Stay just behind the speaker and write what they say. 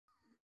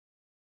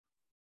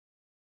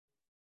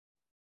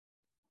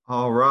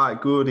All right,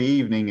 good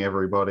evening,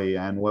 everybody,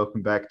 and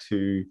welcome back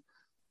to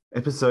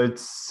episode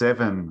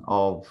 7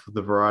 of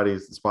the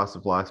Varieties and Spice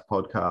of Life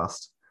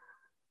podcast.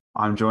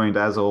 I'm joined,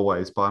 as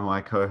always, by my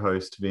co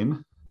host,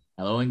 Vin,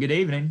 Hello and good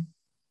evening.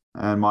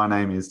 and my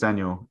name is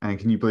Daniel. And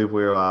can you believe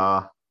we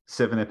are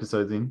 7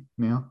 episodes in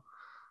now?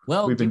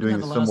 Well, We've been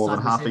given doing that the this for last more than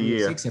time we half said a we were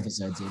year. 6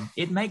 episodes in,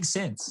 it makes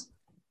sense.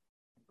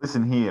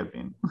 Listen here,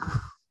 Vin.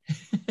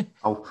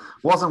 I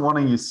wasn't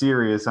wanting your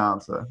serious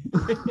answer.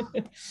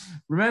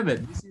 Remember,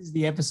 this is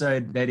the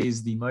episode that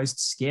is the most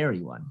scary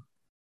one.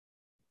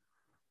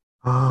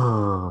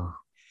 Oh,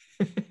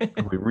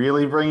 are we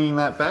really bringing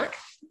that back?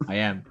 I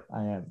am.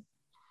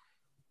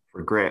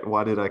 Regret.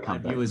 Why did I My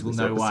come back viewers to will this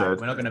know why. episode?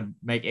 We're not going to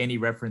make any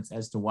reference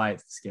as to why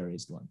it's the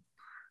scariest one.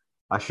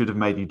 I should have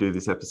made you do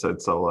this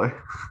episode solo.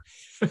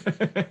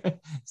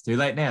 It's too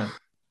late now.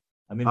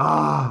 I mean,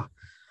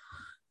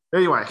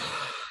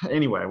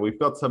 Anyway, we've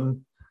got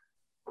some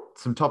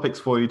topics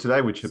for you today,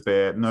 which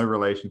bear no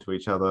relation to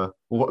each other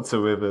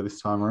whatsoever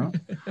this time around.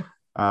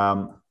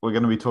 We're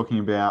going to be talking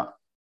about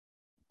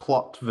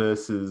plot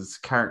versus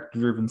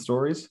character-driven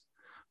stories.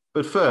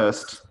 But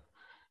first,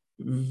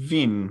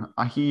 Vin,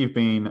 I hear you've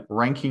been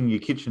ranking your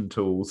kitchen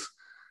tools,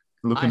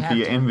 looking for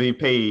your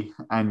MVP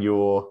and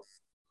your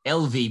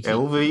LVP.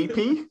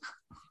 LVP?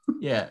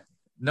 Yeah,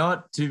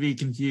 not to be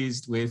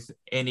confused with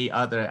any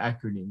other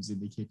acronyms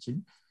in the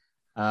kitchen.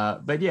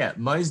 But yeah,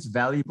 most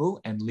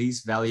valuable and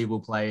least valuable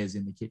players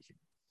in the kitchen.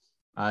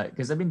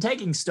 Because I've been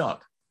taking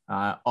stock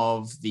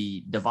of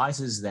the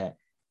devices that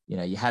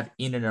you have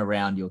in and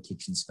around your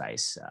kitchen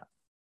space.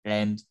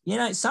 And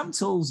some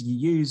tools you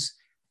use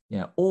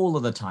all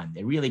of the time.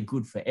 They're really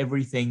good for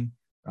everything,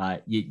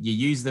 right? You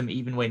use them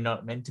even when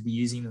not meant to be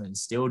using them and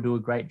still do a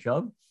great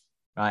job,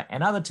 right?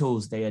 And other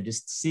tools, they are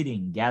just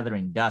sitting,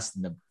 gathering dust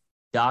in the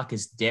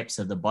darkest depths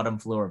of the bottom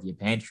floor of your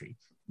pantry.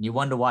 And you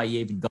wonder why you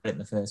even got it in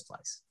the first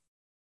place.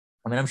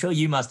 I mean, I'm sure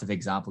you must have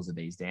examples of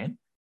these, Dan.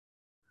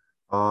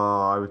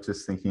 Oh, I was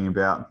just thinking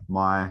about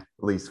my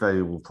least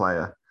valuable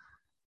player,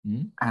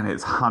 and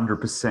it's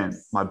 100%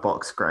 my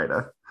box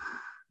grater.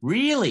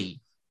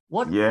 Really?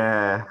 What?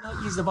 Yeah. What do you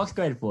not use the box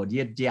grater for? Do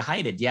you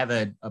hate it? Do you have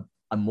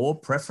a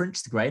more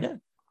preferenced grater?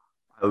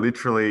 I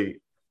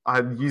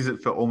use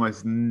it for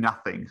almost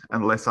nothing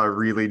unless I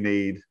really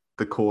need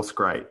the coarse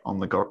grate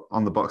on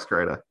the box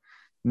grater.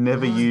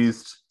 Never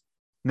used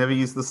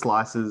the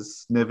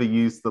slices, never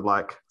used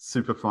the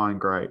super fine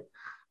grate.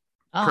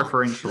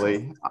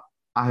 Preferentially, sure.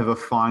 I have a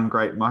fine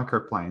grate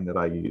microplane that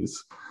I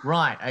use.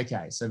 Right.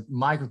 Okay. So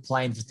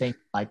microplane for things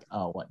like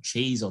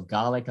cheese or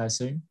garlic, I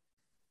assume.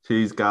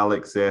 Cheese,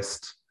 garlic,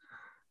 zest,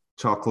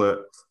 chocolate,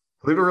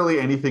 literally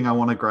anything I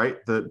want to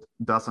grate that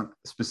doesn't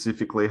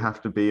specifically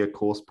have to be a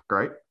coarse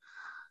grate.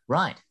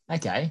 Right.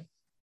 Okay.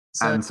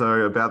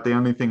 So about the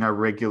only thing I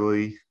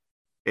regularly,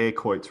 air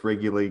quotes,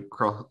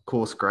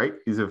 coarse grate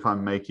is if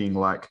I'm making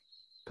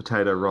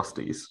potato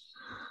rosties.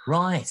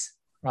 Right.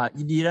 Right.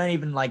 You don't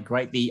even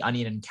grate the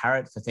onion and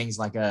carrot for things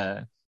like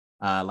a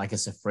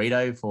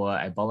sofrito for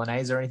a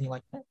bolognese or anything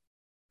like that?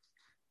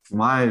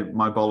 My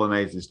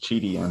bolognese is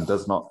cheaty and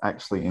does not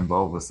actually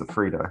involve a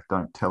sofrito.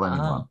 Don't tell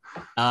anyone.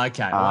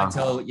 Okay. I won't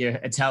tell your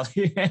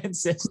Italian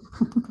ancestors.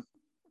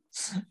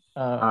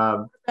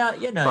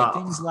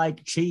 Things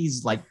like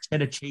cheese, like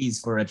cheddar cheese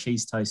for a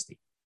cheese toasty.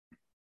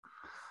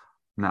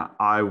 No,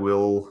 I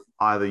will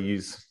either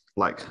use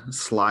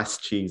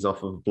sliced cheese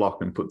off of a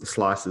block and put the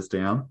slices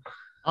down.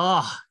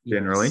 Oh,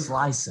 generally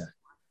slicer.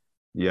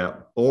 Yeah,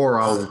 or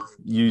I'll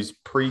use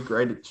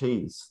pre-grated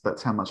cheese.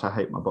 That's how much I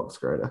hate my box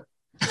grater.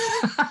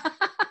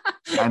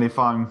 And if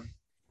I'm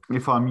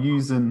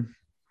using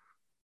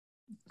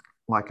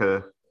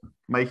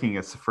making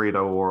a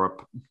sofrito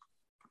or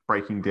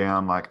breaking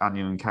down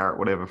onion and carrot,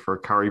 whatever, for a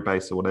curry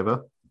base or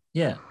whatever.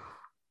 Yeah.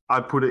 I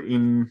put it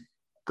in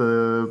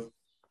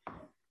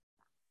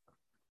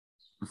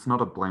it's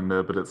not a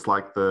blender, but it's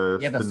the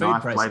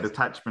knife blade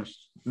attachment.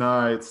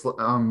 No, it's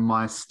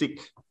my stick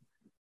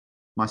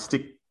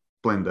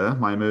blender,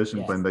 my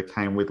immersion blender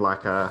came with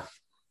a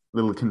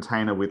little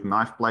container with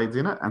knife blades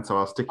in it. And so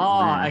I'll stick it in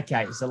there. Oh,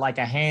 okay. So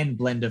a hand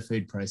blender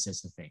food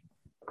processor thing.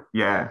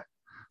 Yeah.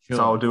 Sure.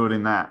 So I'll do it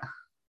in that.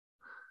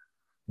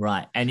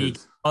 Right. And you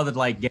bothered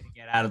getting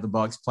it out of the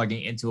box,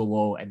 plugging it into a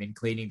wall, and then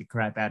cleaning the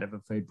crap out of a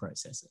food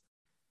processor.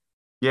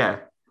 Yeah.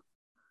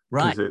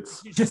 Right.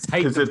 You just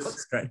hate the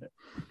box grater.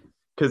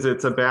 Because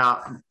it's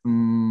about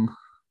the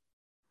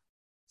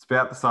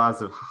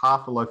size of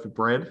half a loaf of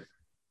bread.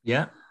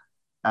 Yeah.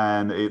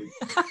 And it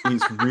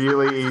is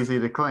really easy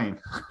to clean.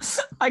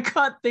 I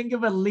can't think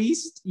of a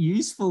least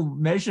useful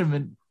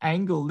measurement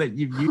angle that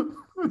you've used.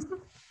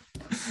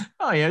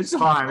 Oh yeah, it's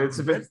fine.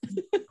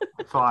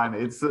 Fine.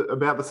 It's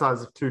about the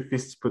size of two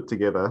fists put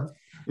together.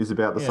 Is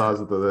about the size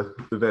of the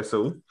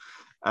vessel,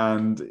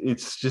 and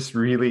it's just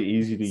really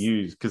easy to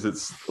use because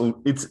it's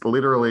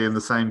literally in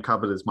the same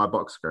cupboard as my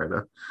box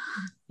grater.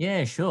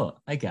 Yeah, sure.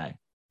 Okay.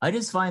 I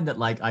just find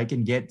that I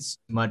can get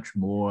much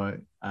more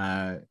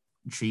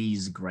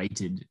cheese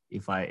grated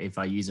if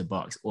I use a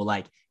box,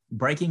 or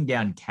breaking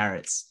down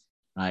carrots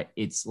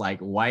it's like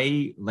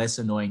way less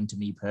annoying to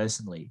me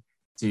personally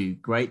to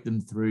grate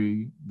them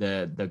through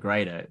the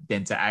grater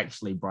than to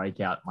actually break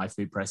out my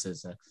food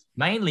processor,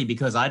 mainly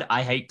because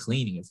I hate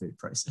cleaning a food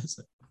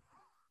processor.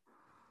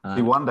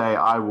 See, one day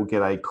I will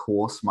get a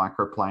coarse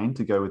microplane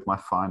to go with my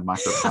fine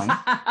microplane,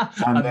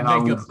 and then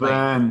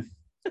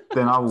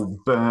I will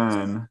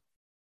burn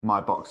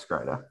my box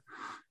grater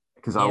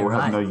because I will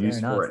have no use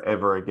for it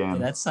ever again. Yeah,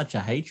 that's such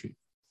a hatred.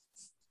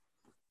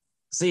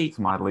 See, it's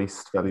my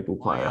least valuable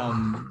player.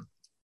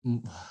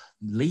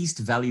 Least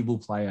valuable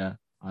player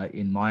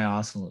in my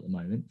arsenal at the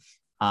moment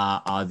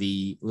are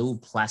the little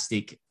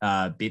plastic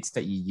bits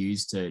that you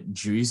use to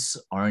juice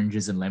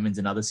oranges and lemons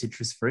and other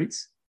citrus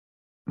fruits.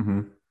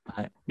 Mm-hmm.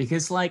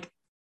 Because, like,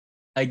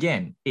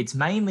 again, it's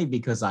mainly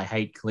because I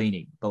hate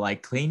cleaning, but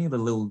like cleaning the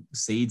little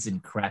seeds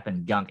and crap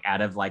and gunk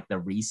out of like the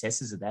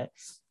recesses of that,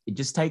 it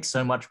just takes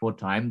so much more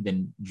time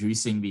than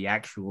juicing the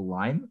actual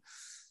lime.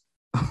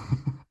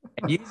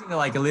 And using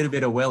like a little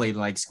bit of welly,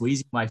 like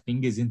squeezing my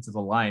fingers into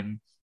the lime,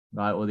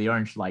 right, or the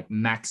orange, like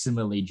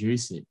maximally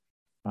juice it,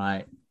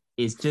 right,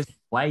 is just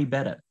way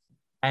better.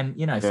 And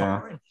for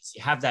oranges,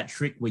 you have that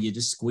trick where you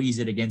just squeeze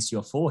it against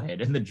your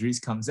forehead and the juice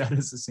comes out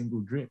as a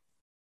single drip.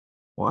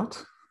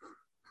 What?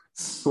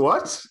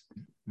 What?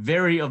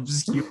 Very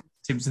obscure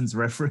Simpsons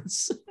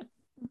reference.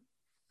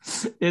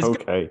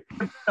 Okay.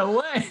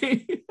 No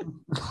way.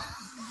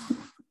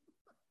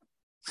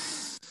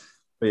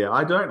 But yeah,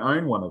 I don't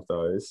own one of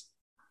those.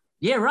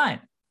 Yeah, right.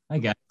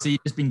 Okay. So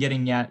you've just been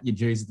getting your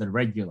juice the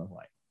regular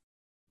way.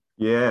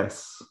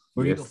 Yes.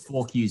 Or you're a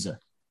fork user.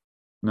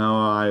 No,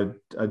 I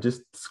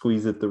just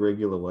squeeze it the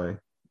regular way.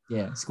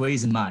 Yeah,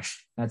 squeeze and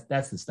mush.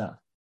 That's the stuff.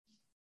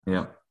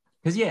 Yeah.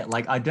 Because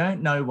like I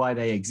don't know why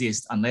they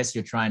exist unless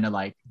you're trying to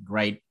like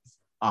grate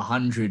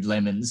 100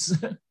 lemons,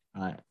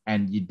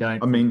 and you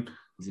don't. I mean,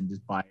 and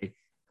just buy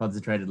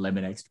concentrated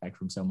lemon extract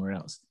from somewhere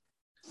else.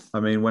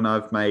 I mean, when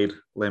I've made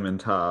lemon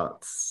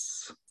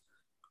tarts,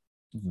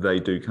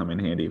 they do come in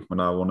handy when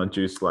I want to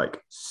juice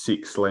like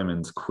 6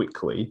 lemons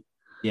quickly.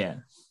 Yeah.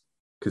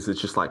 Because it's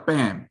just like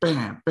bam,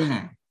 bam,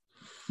 bam.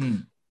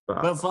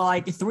 But for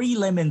like 3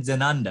 lemons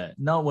and under,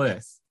 not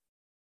worth.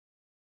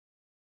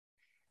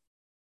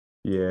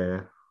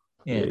 Yeah,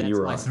 that's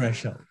you're my right.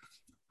 threshold.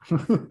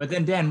 But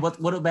then, Dan,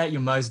 what about your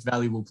most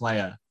valuable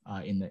player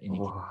in the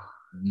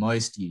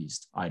most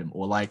used item,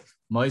 or like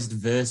most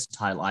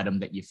versatile item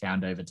that you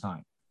found over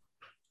time?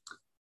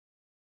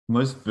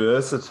 Most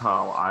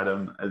versatile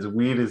item, as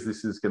weird as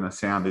this is going to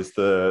sound, is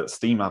the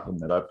steam oven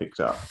that I picked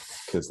up.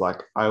 Because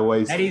like I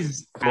always that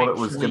is thought it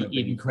was going to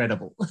be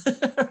incredible.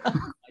 I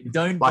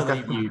don't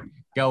believe you.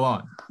 Go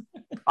on.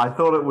 I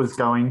thought it was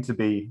going to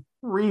be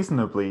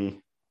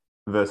reasonably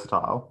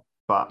versatile,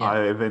 but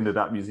I've ended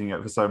up using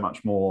it for so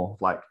much more.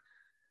 Like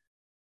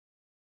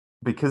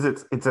because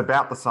it's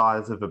about the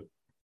size of a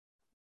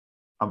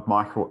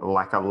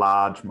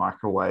large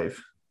microwave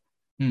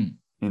in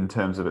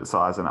terms of its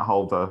size, and it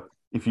holds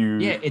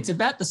it's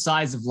about the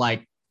size of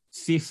like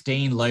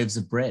 15 loaves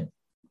of bread.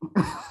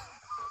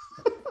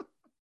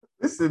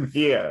 Listen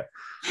here.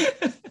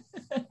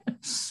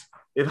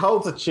 It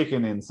holds a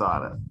chicken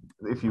inside it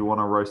if you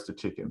want to roast a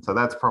chicken. So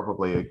that's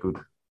probably a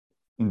good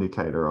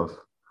indicator of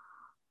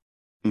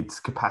its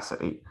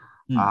capacity.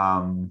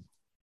 And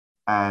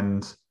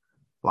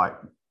like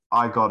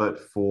I got it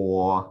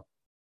for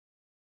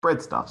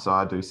bread stuff. So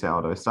I do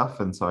sourdough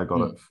stuff. And so I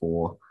got it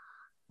for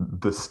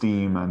the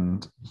steam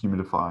and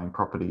humidifying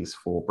properties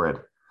for bread.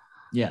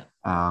 Yeah.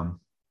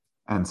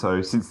 And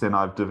so since then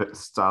I've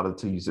started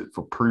to use it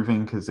for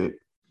proving because it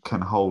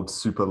can hold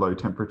super low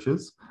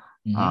temperatures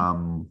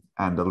and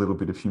a little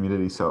bit of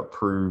humidity. So it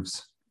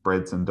proves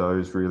breads and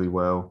doughs really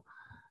well.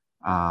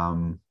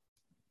 I've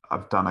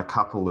done a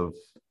couple of,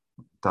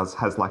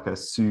 has like a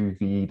sous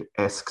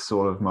vide-esque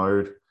sort of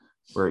mode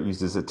where it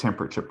uses a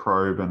temperature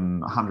probe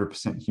and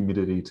 100%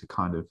 humidity to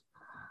kind of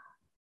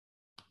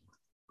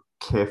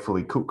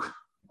carefully cook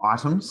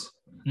items.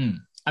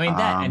 I mean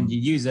that, and you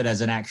use it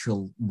as an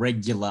actual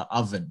regular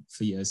oven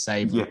for your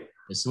savory,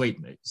 your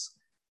sweet moves.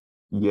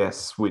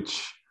 Yes,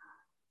 which,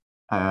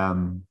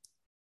 prior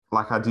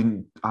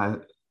to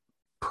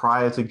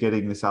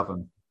getting this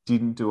oven,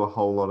 didn't do a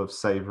whole lot of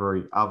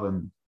savory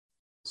oven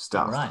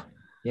stuff. Oh, right.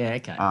 Yeah.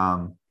 Okay.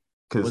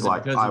 Because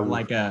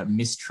like a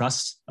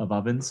mistrust of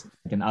ovens,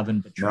 like an oven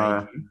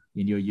betrayed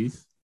you in your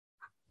youth?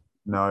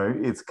 No,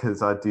 it's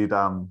because I did.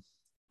 I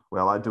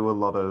do a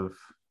lot of.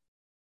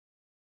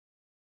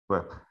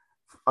 Well,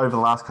 over the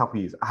last couple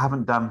of years, I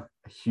haven't done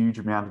a huge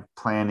amount of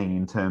planning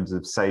in terms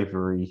of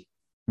savory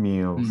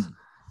meals,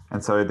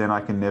 and so then I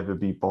can never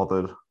be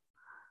bothered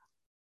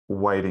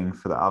waiting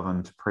for the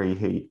oven to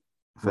preheat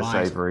for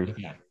savory,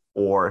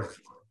 or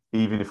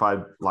even if I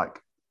like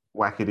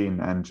whack it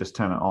in and just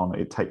turn it on,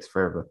 it takes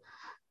forever.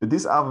 But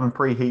this oven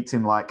preheats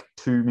in like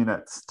 2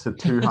 minutes to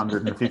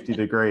 250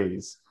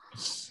 degrees.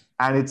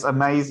 And it's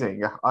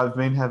amazing. I've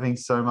been having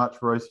so much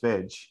roast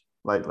veg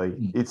lately.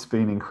 It's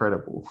been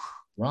incredible.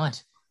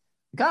 Right.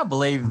 I can't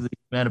believe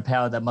amount of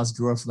power that must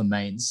draw from the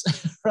mains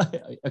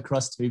right,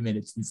 across 2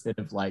 minutes instead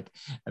of like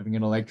having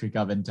an electric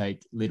oven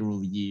take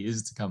literal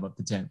years to come up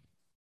to 10.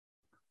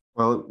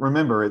 Well,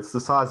 remember, it's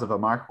the size of a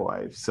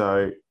microwave,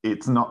 so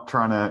it's not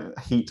trying to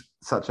heat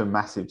such a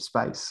massive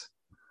space.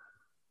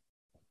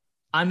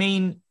 I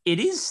mean, it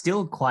is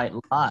still quite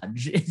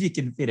large if you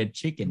can fit a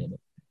chicken in it.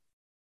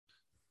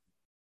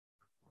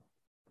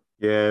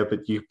 Yeah,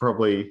 but you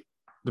probably,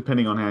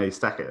 depending on how you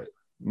stack it,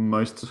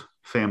 most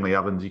family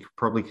ovens, you could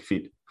probably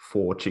fit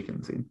 4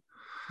 chickens in.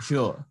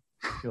 Sure.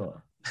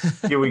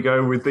 Here we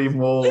go with the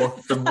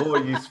more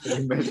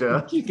useful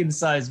measure. Chicken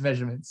size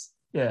measurements.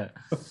 Yeah.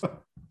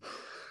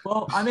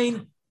 Well, I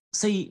mean,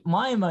 see,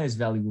 my most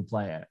valuable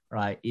player,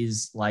 right,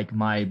 is like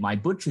my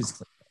butcher's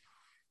cleaver,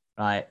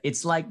 right?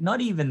 It's like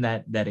not even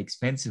that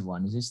expensive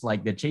one. It's just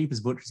like the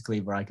cheapest butcher's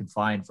cleaver I could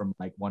find from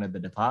like one of the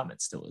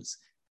department stores.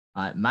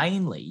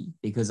 Mainly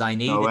because I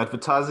needed... No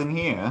advertising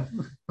here.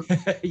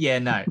 Yeah,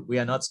 no, we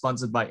are not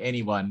sponsored by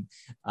anyone.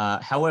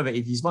 However,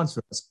 if you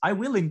sponsor us, I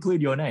will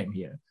include your name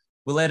here.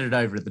 We'll edit it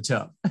over at the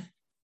top.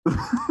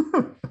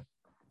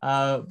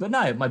 But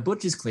no, my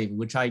butcher's cleaver,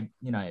 which I,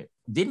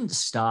 didn't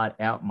start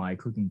out my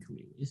cooking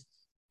career with,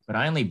 but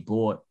I only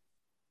bought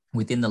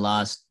within the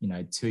last,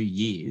 2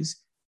 years,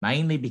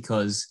 mainly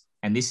because,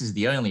 and this is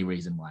the only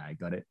reason why I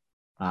got it,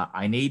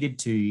 I needed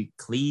to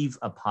cleave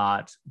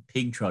apart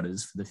pig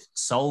trotters for the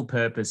sole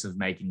purpose of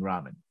making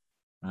ramen.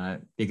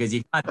 Because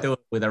you can't do it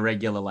with a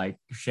regular like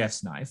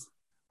chef's knife,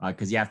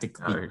 because you have to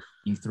cleave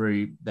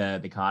through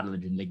the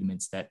cartilage and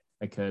ligaments that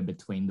occur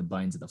between the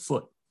bones of the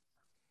foot.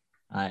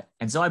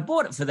 And so I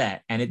bought it for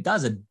that, and it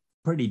does a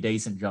pretty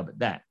decent job at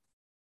that.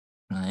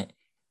 Right.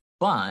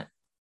 But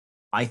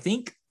I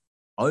think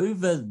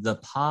over the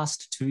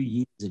past 2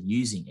 years of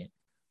using it,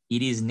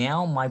 it is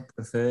now my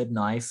preferred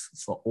knife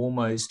for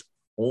almost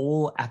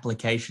all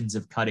applications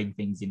of cutting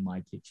things in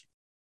my kitchen.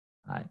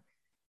 Right.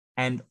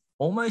 And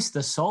almost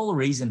the sole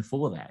reason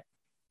for that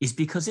is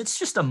because it's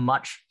just a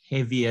much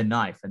heavier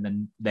knife. And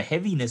then the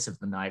heaviness of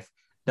the knife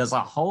does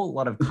a whole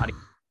lot of cutting.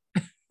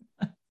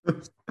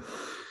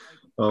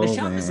 The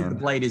sharpness of the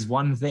blade is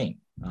one thing,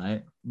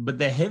 right? But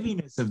the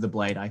heaviness of the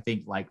blade, I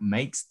think, like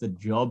makes the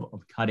job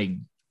of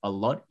cutting a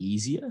lot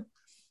easier.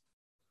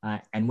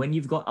 And when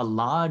you've got a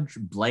large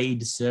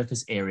blade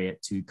surface area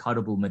to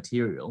cuttable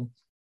material,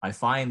 I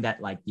find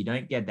that like you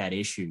don't get that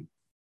issue.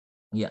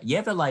 Yeah, you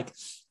ever like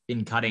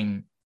been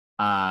cutting,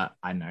 I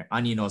don't know,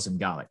 onion or some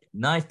garlic?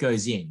 Knife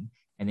goes in,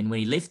 and then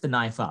when you lift the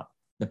knife up,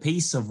 the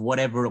piece of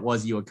whatever it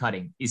was you were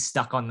cutting is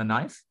stuck on the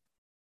knife.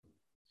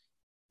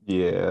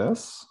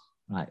 Yes.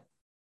 Right.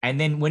 And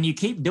then when you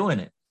keep doing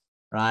it,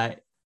 right,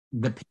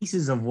 the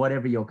pieces of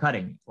whatever you're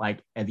cutting,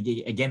 like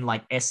again,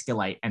 like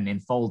escalate and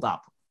then fold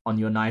up on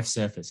your knife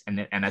surface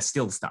and are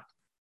still stuck.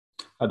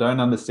 I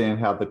don't understand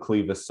how the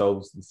cleaver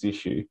solves this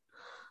issue.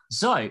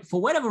 So for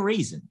whatever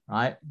reason,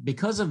 right,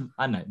 because of,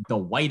 I don't know, the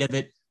weight of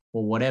it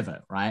or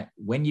whatever, right,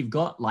 when you've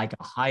got like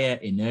a higher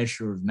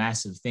inertia of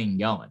massive thing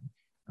going,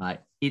 right,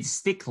 it's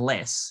thick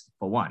less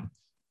for one,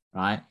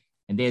 right,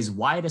 and there's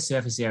wider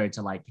surface area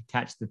to like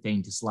catch the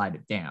thing to slide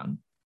it down.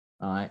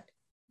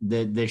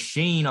 The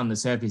sheen on the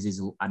surface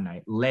is, I don't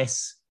know,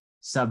 less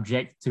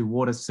subject to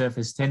water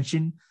surface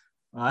tension.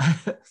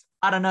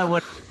 I don't know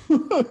what,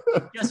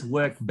 just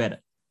work better.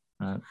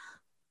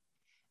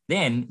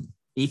 Then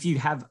if you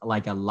have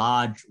like a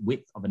large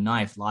width of a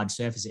knife, large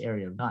surface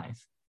area of knife,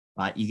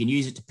 right, you can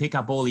use it to pick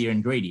up all your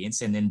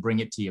ingredients and then bring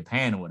it to your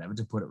pan or whatever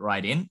to put it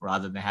right in,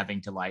 rather than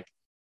having to like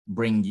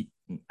bring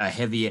a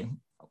heavier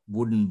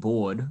wooden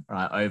board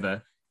right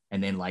over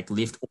and then like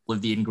lift all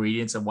of the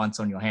ingredients at once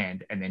on your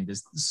hand and then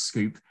just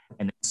scoop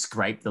and then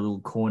scrape the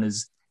little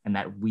corners and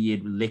that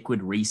weird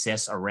liquid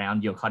recess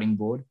around your cutting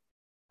board.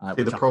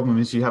 See, the problem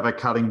is you have a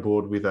cutting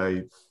board with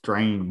a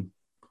drain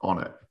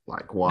on it.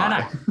 Like,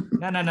 why?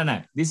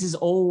 No. This is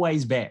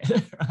always bad,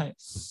 right?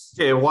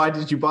 Yeah, why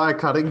did you buy a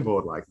cutting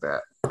board like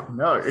that?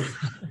 No.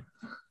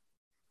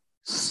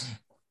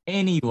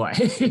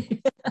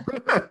 Anyway.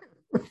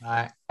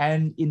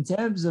 And in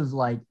terms of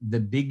like the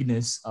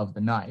bigness of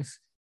the knife,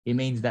 it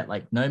means that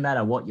like no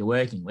matter what you're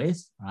working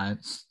with, right,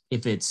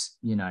 if it's,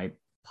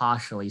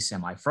 partially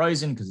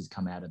semi-frozen because it's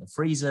come out of the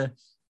freezer,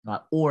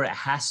 or it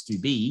has to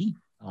be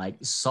like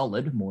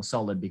solid, more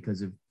solid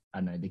because of, I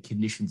don't know, the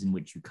conditions in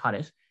which you cut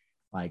it,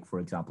 like for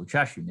example,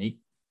 chashu meat,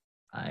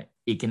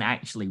 it can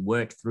actually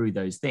work through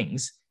those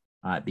things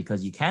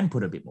because you can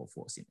put a bit more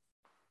force in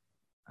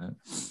it.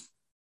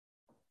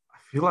 I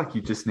feel like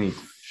you just need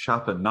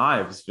sharper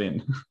knives,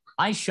 Vin.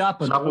 I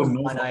sharpen all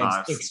my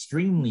knives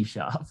extremely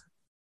sharp.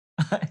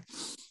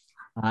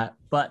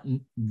 But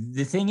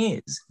the thing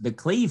is, the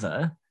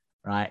cleaver,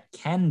 right,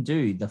 can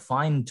do the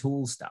fine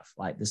tool stuff,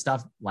 like the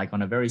stuff like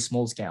on a very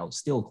small scale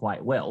still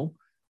quite well,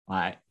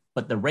 right?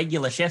 But the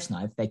regular chef's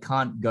knife, they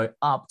can't go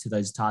up to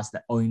those tasks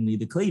that only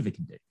the cleaver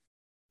can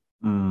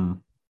do.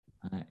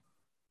 Right?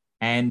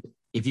 And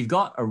if you've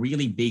got a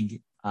really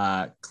big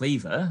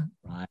cleaver,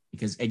 right,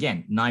 because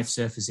again, knife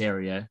surface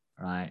area,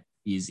 right,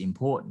 is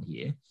important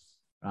here,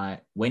 right?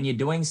 When you're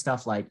doing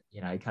stuff like,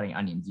 cutting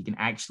onions, you can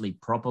actually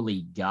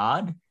properly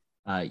guard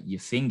your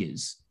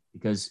fingers,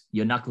 because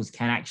your knuckles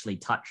can actually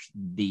touch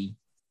the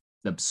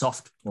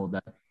soft or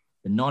the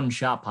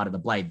non-sharp part of the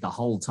blade the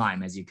whole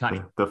time as you're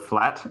cutting. The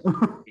flat.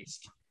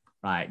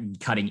 Right,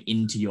 cutting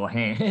into your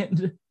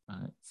hand.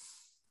 Right.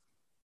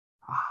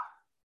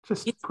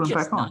 Just It's put them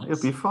just back on. nice.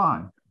 It'll be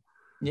fine.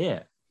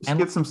 Yeah. Just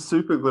get some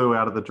super glue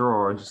out of the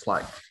drawer and just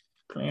like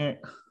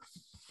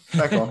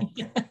back on.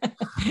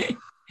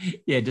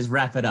 Yeah, just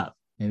wrap it up,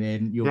 and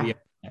then you'll be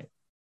okay.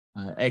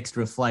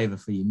 Extra flavor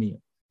for your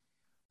meal.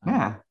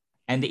 Yeah.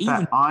 And that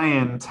even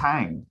iron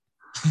tang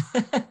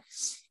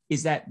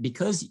is that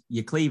because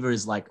your cleaver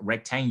is like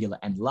rectangular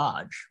and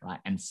large, right,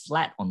 and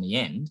flat on the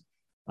end,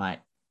 right,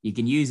 you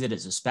can use it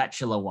as a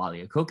spatula while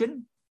you're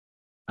cooking.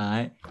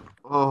 Right.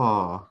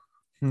 Oh,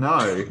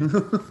 no.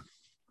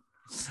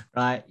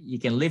 Right. You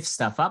can lift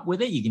stuff up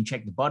with it. You can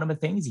check the bottom of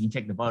things. You can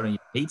check the bottom of your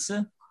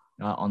pizza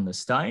on the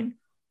stone.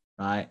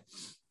 Right.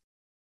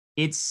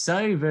 It's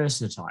so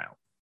versatile,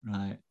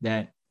 right,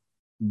 that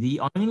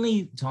the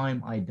only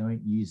time I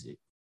don't use it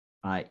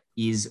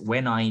is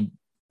when I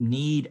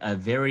need a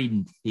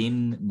very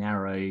thin,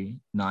 narrow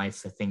knife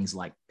for things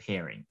like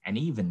paring. And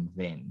even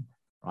then,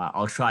 right,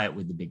 I'll try it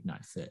with the big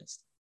knife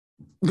first.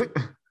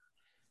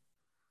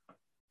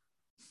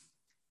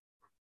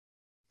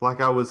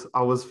 Like I was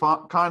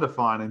kind of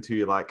fine until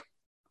you're like,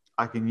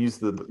 I can use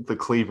the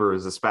cleaver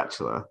as a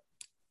spatula.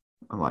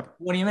 I'm like,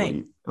 what do you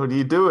mean? What are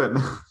you doing?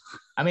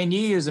 I mean,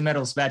 you use a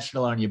metal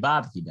spatula on your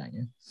barbecue, don't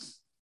you?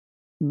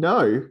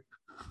 No.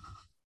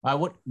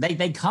 What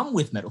they come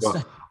with metal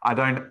spatulas. I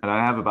don't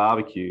have a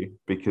barbecue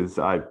because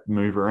I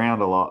move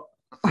around a lot.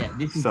 Yeah,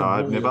 this is so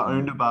I've never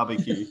owned a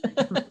barbecue.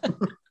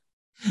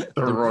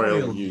 the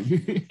royal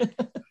you.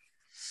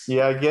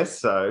 Yeah, I guess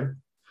so.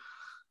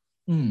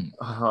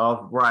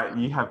 Oh, right.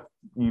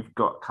 You've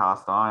got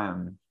cast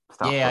iron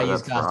stuff. Yeah, I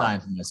use cast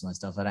iron for most of my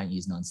stuff. I don't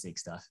use non-stick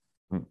stuff.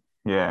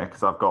 Yeah,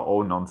 because I've got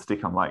all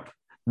non-stick. I'm like,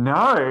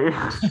 no,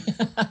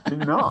 do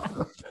not.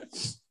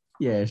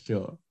 Yeah,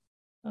 sure.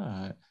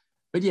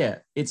 But yeah,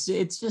 it's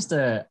just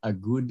a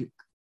good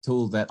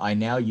tool that I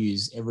now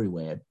use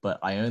everywhere, but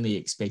I only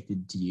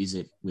expected to use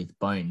it with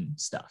bone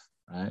stuff,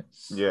 right?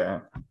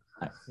 Yeah.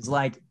 It's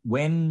like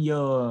when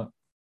you're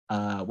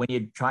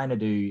trying to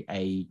do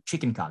a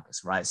chicken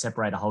carcass, right?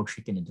 Separate a whole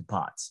chicken into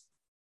parts,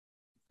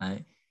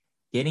 right?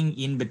 Getting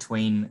in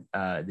between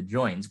the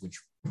joints,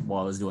 which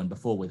what I was doing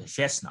before with a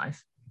chef's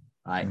knife,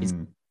 is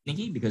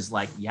sneaky because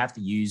like you have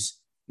to use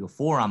your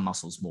forearm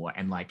muscles more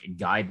and like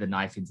guide the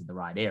knife into the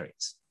right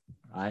areas,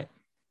 right?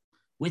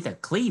 With a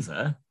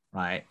cleaver,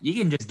 right, you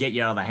can just get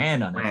your other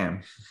hand on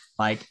it.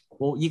 Like,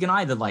 well, you can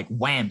either like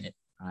wham it,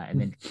 right,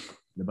 and then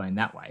the bone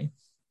that way,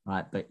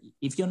 right? But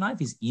if your knife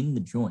is in the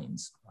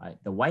joints, right,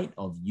 the weight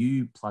of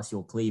you plus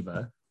your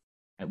cleaver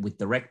with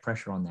direct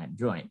pressure on that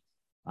joint,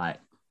 right,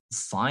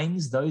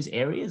 finds those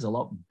areas a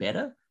lot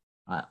better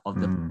of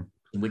the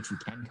in which you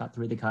can cut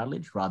through the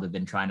cartilage rather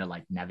than trying to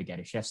like navigate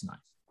a chef's knife,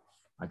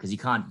 because you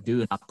can't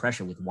do enough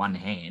pressure with one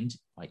hand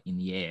like in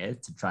the air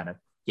to try to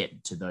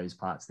get to those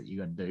parts that you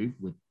got to do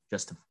with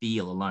just to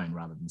feel alone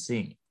rather than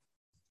seeing it.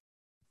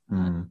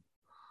 I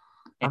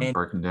haven't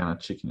broken down a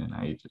chicken in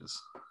ages.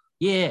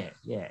 Yeah.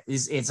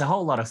 It's a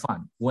whole lot of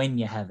fun when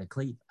you have a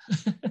cleaver.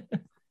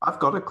 I've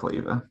got a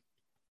cleaver.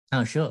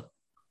 Oh, sure.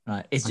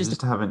 Right. It's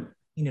just haven't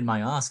in my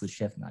ass with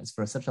chef knives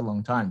for such a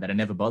long time that I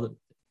never bothered.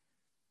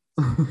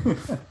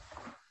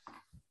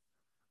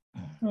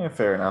 Yeah,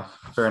 fair enough.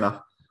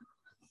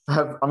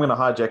 I'm going to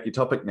hijack your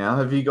topic now.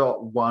 Have you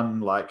got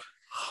one like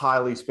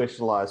highly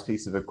specialized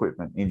piece of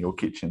equipment in your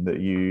kitchen that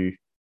you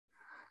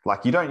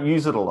like? You don't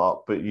use it a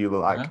lot, but you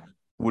like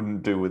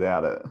wouldn't do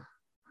without it.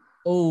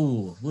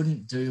 Oh,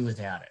 wouldn't do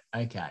without it.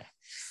 Okay.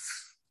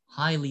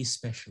 Highly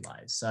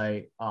specialized.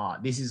 So,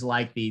 this is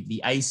like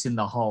the ace in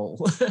the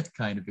hole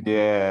kind of.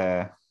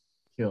 Yeah.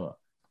 Sure.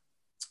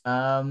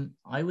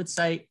 I would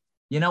say,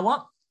 you know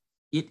what?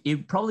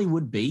 It probably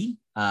would be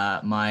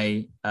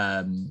my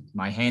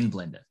hand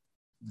blender,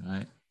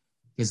 right?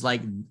 Because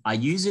like I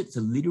use it for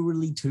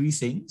literally two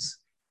things,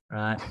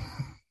 right?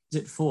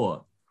 Use it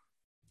for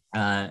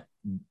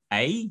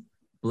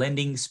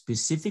blending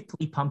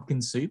specifically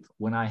pumpkin soup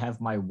when I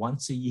have my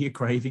once a year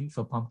craving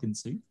for pumpkin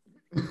soup.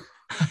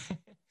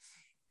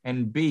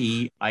 And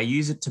B, I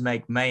use it to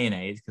make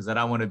mayonnaise because I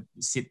don't want to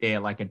sit there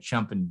like a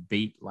chump and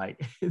beat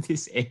like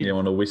this egg. You don't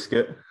want to whisk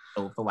it?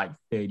 For like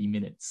 30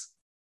 minutes.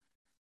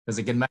 Because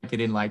I can make it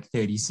in like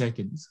 30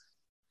 seconds.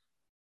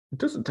 It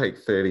doesn't take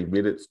 30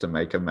 minutes to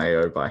make a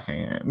mayo by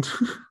hand.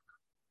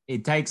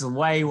 It takes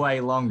way, way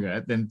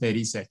longer than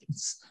 30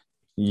 seconds.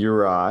 You're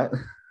right.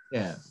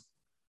 Yeah.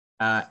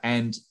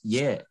 And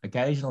yeah,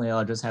 occasionally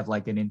I'll just have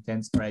like an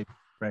intense crave for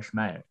fresh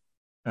mayo.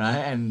 Right.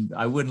 And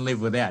I wouldn't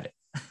live without it.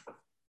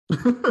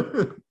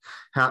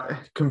 How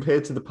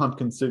compared to the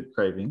pumpkin soup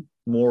craving,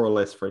 more or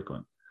less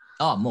frequent?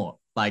 Oh, more.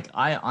 Like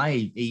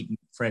I eat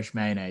fresh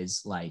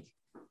mayonnaise like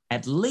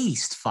at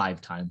least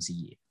 5 times a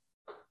year.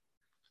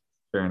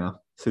 Fair enough.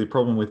 So the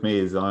problem with me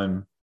is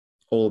I'm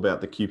all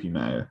about the Kewpie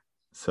mayo.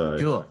 So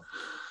sure.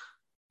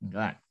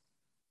 Right.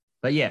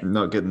 But yeah,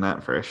 Not getting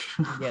that fresh.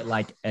 get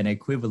like an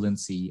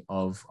equivalency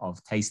of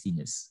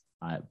tastiness,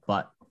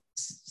 but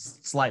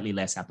slightly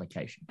less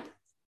application.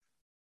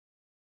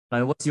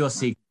 So what's your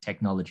secret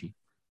technology?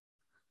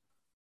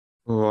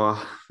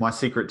 Oh, my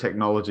secret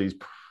technology is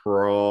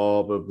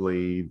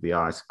probably the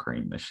ice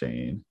cream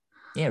machine.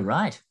 Yeah,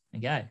 right.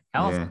 Okay.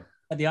 How often Yeah.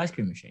 at the ice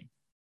cream machine?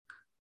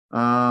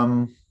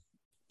 Um,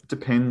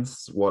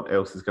 Depends what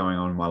else is going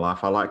on in my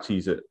life. I like to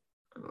use it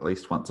at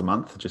least once a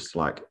month, just to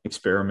like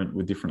experiment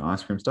with different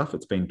ice cream stuff.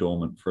 It's been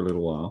dormant for a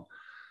little while,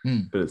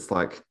 Hmm. but it's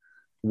like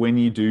when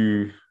you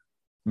do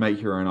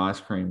make your own ice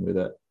cream with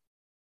it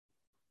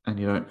and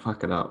you don't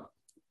fuck it up,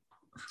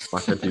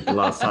 like I did the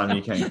last time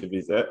you came to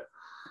visit.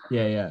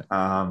 Yeah, yeah.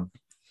 Um,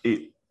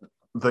 it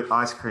the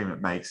ice cream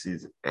it makes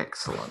is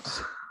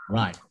excellent,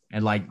 Right.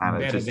 And like and it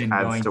better just than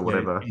adds going to to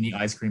whatever. any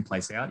ice cream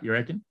place out, you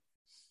reckon?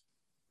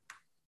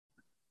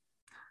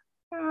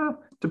 Eh,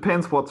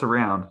 Depends what's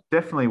around.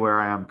 Definitely where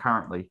I am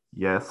currently,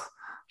 yes.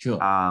 Sure.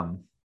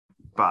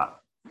 But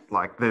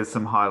like, there's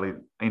some highly,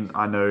 in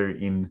I know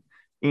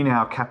in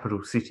our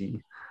capital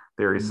city,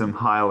 there is some Mhm.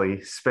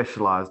 highly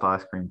specialized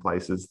ice cream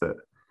places that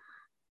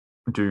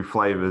do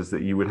flavors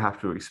that you would have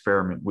to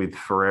experiment with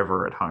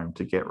forever at home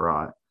to get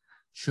right.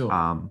 Sure.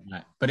 Um,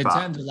 Right. But in but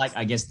terms of like,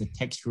 I guess the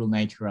textural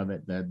nature of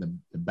it, the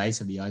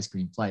base of the ice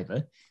cream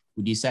flavor,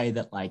 would you say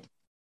that like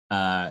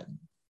uh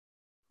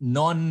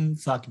non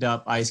fucked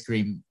up ice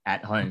cream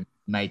at home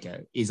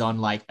maker is on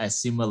like a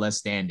similar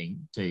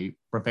standing to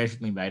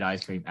professionally made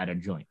ice cream at a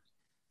joint?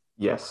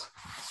 yes,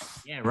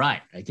 Yeah,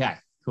 right. Okay,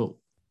 cool.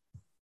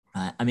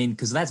 I mean,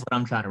 because that's what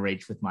I'm trying to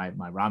reach with my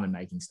ramen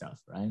making stuff,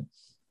 right?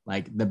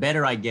 Like the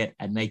better I get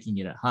at making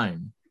it at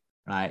home,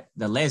 right,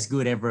 the less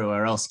good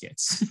everywhere else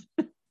gets.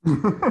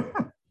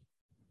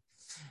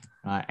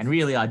 Right? And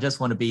really, I just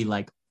want to be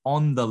like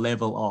on the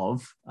level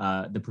of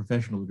the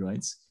professional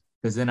joints,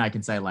 because then I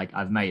can say like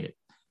I've made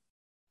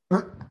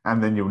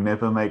and then you'll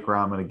never make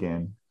ramen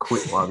again.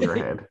 Quit while you're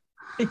it.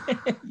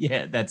 ahead.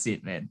 Yeah, that's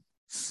it, man.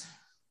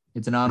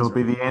 It's an It'll arms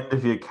be race. the end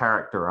of your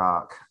character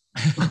arc.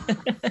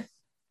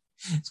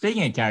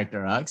 Speaking of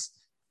character arcs,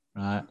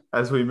 right?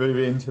 As we move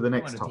into the I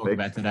want next to talk topic,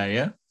 about today,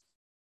 yeah.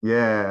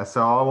 yeah,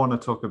 so I want to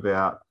talk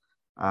about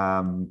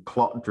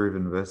plot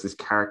driven versus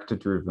character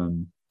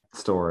driven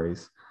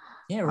stories.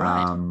 Yeah,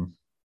 right. Um,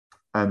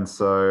 and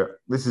so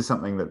this is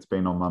something that's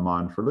been on my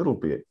mind for a little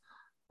bit.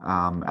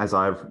 As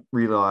I've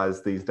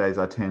realized these days,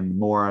 I tend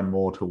more and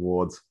more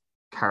towards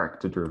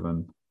character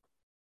driven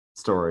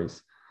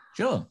stories.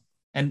 Sure.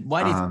 And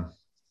why do you Um,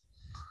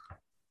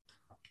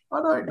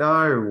 I don't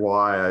know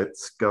why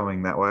it's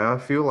going that way. I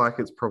feel like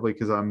it's probably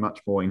because I'm much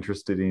more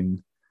interested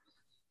in,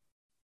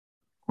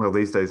 well,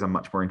 these days I'm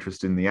much more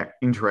interested in the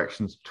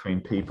interactions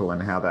between people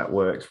and how that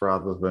works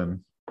rather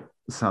than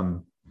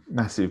some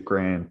massive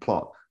grand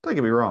plot. Don't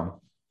get me wrong,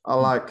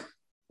 I think?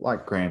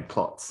 like grand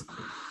plots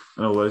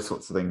and all those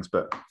sorts of things,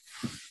 but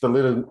the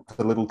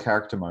little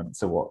character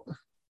moments are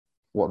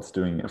what's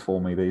doing it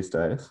for me these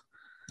days.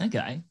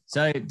 Okay.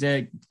 So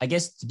I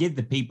guess to give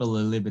the people a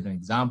little bit of an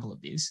example of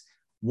this,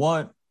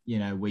 what,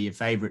 were your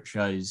favorite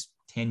shows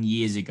 10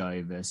 years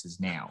ago versus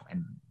now,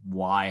 and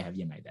why have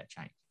you made that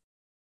change?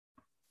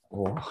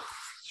 Oh,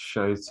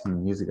 shows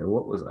 10 years ago.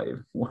 What was I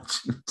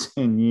watching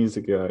 10 years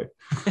ago?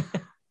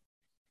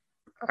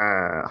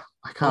 I Well,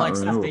 can't like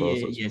stuff remember that what I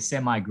was you watching.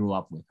 semi grew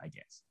up with, I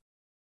guess.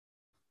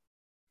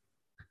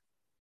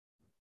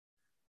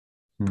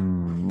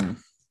 Hmm.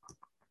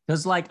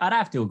 Because like I'd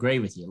have to agree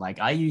with you. Like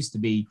I used to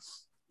be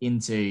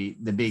into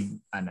the big,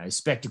 I don't know,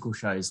 spectacle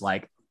shows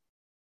like,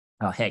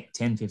 oh heck,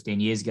 10, 15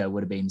 years ago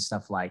would have been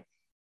stuff like,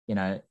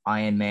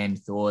 Iron Man,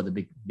 Thor,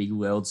 the big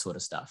world sort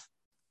of stuff.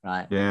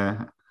 Right.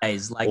 Yeah.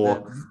 Is like the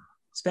Or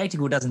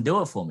spectacle doesn't do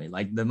it for me.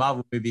 Like the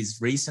Marvel movies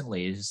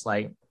recently is just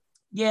like,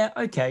 yeah,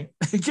 okay.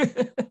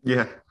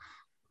 yeah.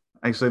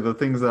 Actually, the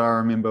things that I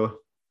remember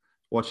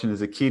watching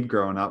as a kid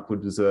growing up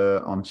was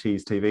on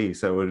Cheese TV.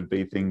 So it would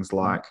be things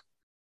like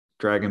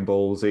Dragon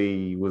Ball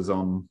Z was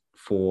on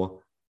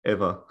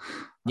forever,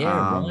 Yeah,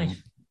 right. um,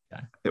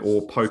 Okay.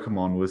 or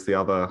Pokemon was the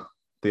other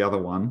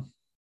one,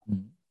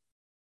 Mm.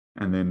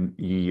 and then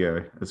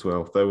Yu-Gi-Oh as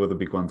well. They were the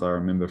big ones I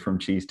remember from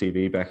Cheese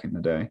TV back in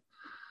the day.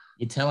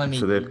 You're telling me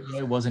So that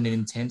Yu-Gi-Oh wasn't an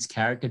intense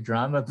character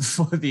drama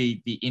before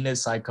the inner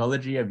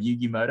psychology of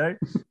Yugi Moto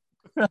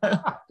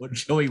or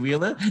Joey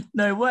Wheeler?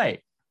 No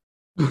way.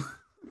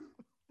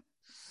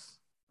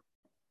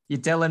 You're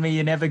telling me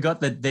you never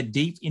got the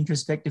deep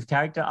introspective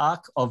character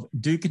arc of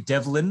Duke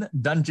Devlin,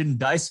 Dungeon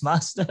Dice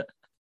Master?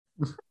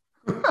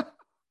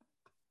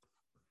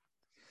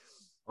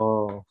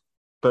 oh,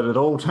 but it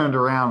all turned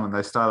around when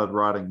they started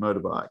riding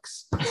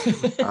motorbikes.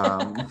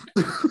 Um,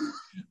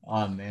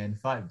 Oh man,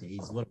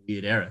 5Ds, what a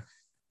weird era.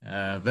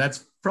 But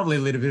that's probably a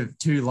little bit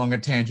too long a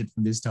tangent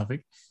from this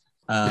topic.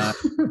 Uh,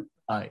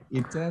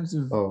 in terms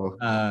of oh,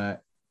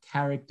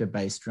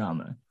 character-based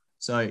drama,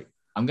 so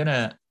I'm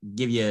gonna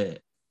give you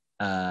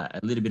a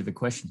little bit of a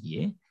question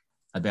here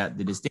about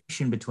the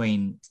distinction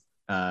between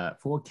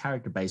for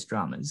character-based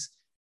dramas.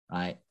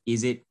 Right?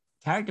 Is it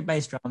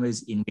character-based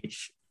dramas in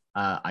which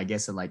I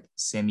guess, are like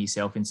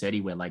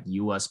semi-self-inserting, where like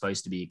you are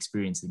supposed to be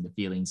experiencing the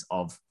feelings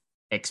of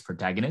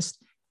ex-protagonist,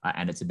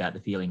 and it's about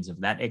the feelings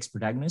of that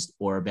ex-protagonist,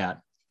 or about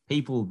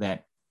people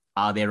that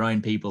are their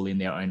own people in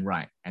their own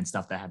right and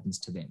stuff that happens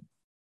to them.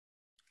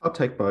 I'll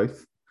take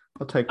both.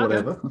 I'll take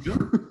whatever.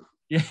 Sure.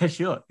 Yeah,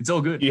 sure. It's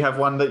all good. Do you have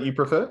one that you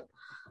prefer?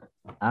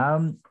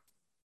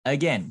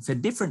 Again, for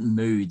different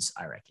moods,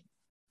 I reckon.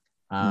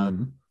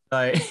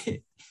 So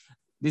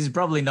this is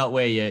probably not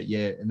where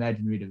you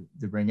imagined me to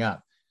bring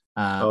up.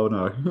 Oh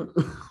no.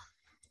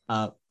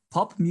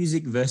 Pop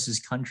music versus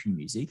country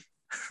music,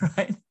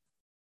 right?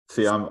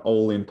 See, I'm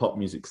all in pop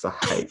music because I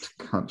hate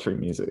country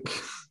music.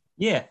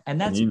 Yeah, and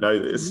that's you know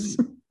this,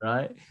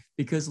 right?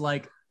 Because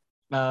like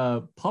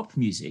pop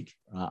music,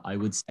 I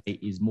would say,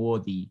 is more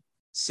the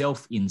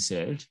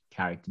self-insert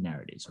character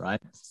narratives,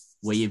 right?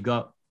 Where you've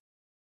got,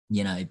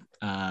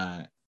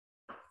 okay.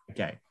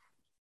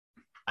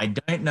 I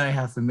don't know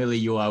how familiar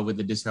you are with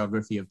the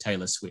discography of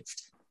Taylor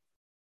Swift.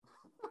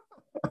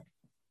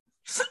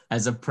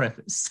 As a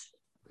preface.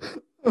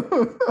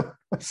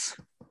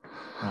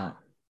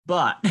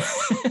 But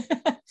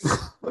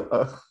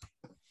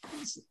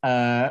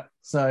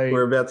so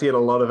we're about to get a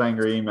lot of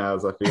angry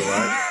emails, I feel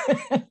like.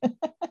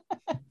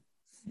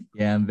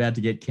 Yeah, I'm about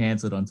to get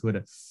cancelled on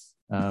Twitter.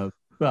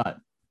 But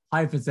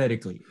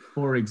hypothetically,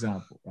 for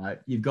example, right,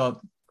 you've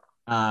got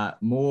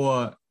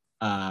more,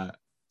 for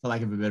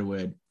lack of a better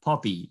word,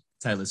 poppy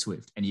Taylor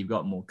Swift, and you've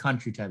got more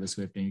country Taylor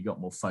Swift, and you've got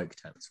more folk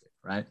Taylor Swift,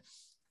 right?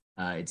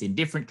 It's in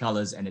different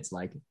colors, and it's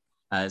like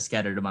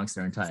scattered amongst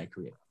their entire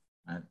career.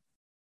 Right?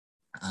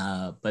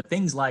 But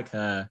things like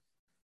her,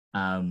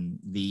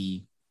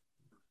 the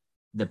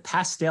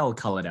pastel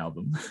colored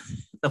album,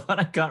 the one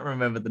I can't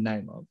remember the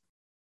name of,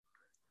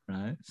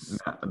 right?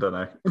 I don't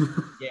know.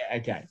 Yeah,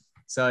 okay.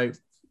 So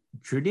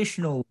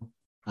traditional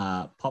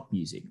pop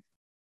music,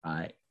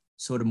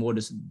 sort of more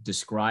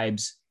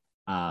describes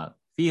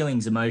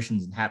feelings,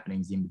 emotions, and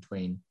happenings in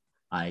between,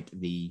 like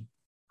the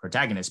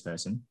protagonist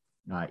person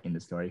in the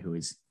story, who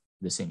is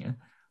the singer,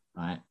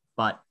 right?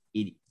 But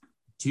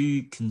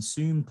to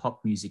consume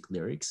pop music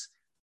lyrics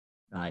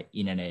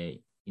in an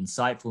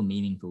insightful,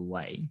 meaningful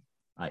way,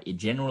 it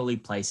generally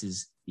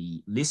places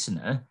the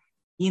listener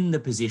in the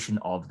position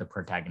of the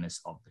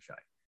protagonist of the show,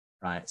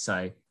 right?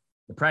 So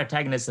the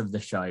protagonist of the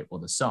show or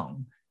the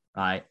song,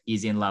 right,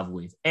 is in love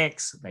with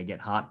X. They get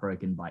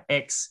heartbroken by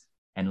X,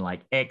 and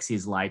like X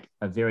is like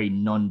a very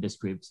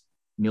nondescript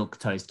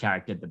milquetoast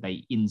character that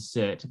they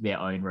insert their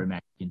own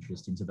romantic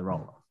interest into the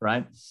role of,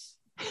 right?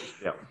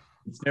 Yeah.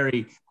 It's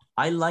very,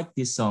 I like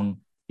this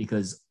song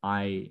because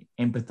I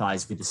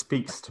empathize with it.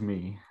 Speaks to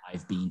me.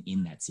 I've been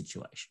in that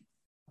situation.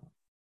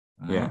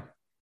 Right? Yeah.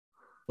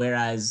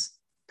 Whereas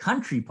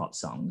country pop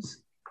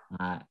songs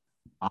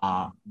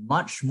are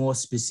much more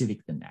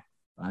specific than that,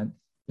 right?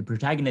 The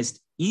protagonist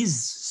is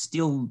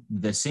still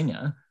the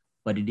singer,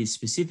 but it is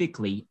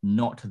specifically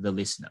not the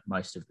listener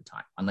most of the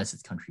time, unless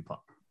it's country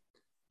pop,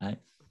 right?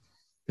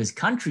 Because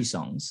country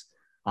songs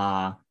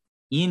are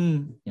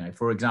in,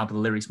 for example,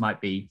 the lyrics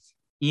might be,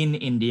 in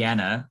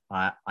Indiana,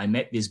 I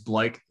met this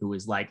bloke who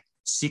was like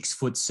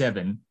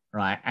 6'7",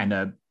 right, and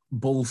a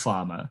bull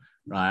farmer,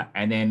 right,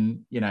 and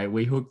then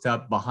we hooked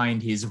up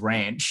behind his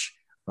ranch,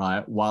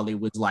 right, while it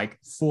was like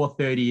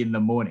 4:30 in the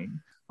morning,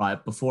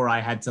 right, before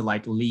I had to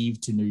like leave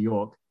to New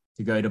York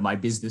to go to my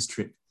business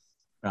trip,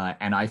 right,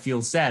 and I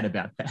feel sad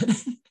about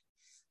that,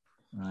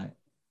 right.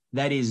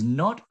 That is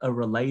not a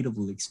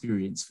relatable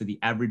experience for the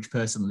average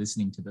person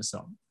listening to the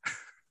song.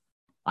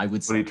 I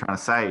would say. What are you trying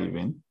to say,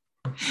 even?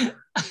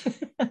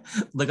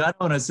 Look, I don't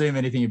want to assume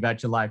anything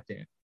about your life,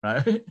 Dan,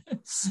 right?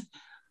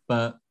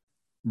 But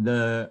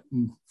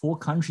for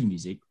country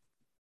music,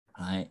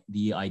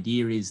 the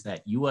idea is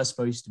that you are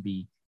supposed to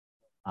be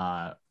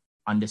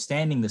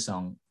understanding the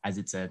song as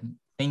it's a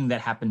thing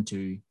that happened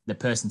to the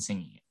person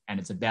singing it, and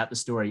it's about the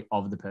story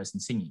of the person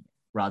singing it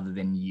rather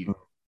than you,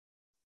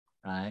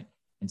 right?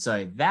 And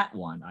so that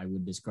one I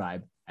would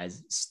describe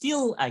as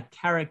still a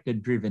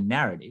character-driven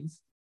narrative,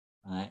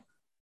 right?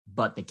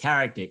 But the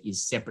character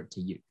is separate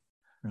to you,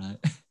 right?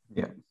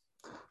 Yeah.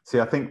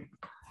 See, I think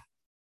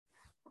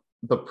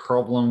the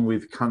problem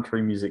with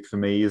country music for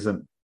me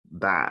isn't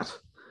that.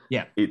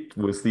 Yeah. It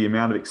was the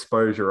amount of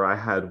exposure I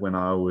had when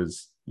I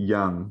was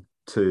young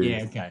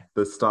to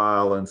the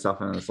style and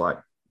stuff. And it's like,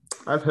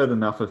 I've heard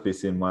enough of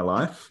this in my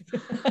life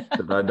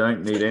that I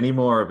don't need any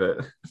more of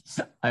it.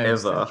 I am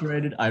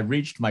saturated. I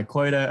reached my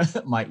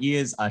quota. My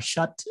ears are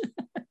shut.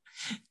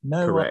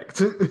 No.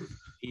 Correct.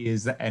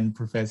 Ears and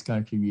profess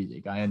country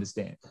music. I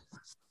understand.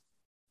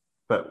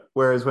 But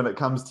whereas when it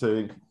comes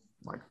to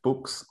like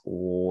books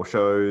or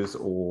shows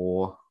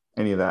or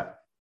any of that,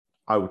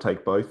 I will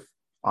take both.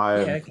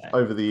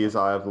 Over the years,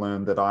 I have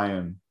learned that I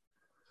am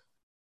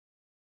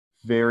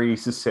very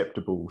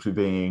susceptible to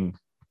being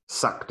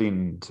sucked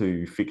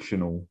into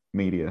fictional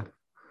media.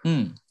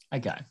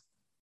 Okay.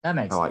 That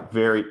makes sense. I like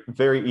very,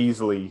 very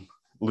easily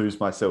lose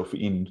myself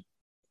in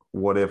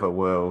whatever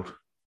world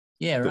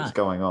that's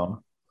going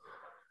on.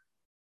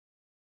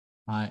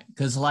 Right.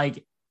 Because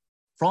like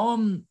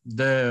from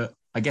the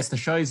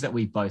shows that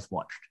we both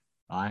watched,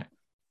 right?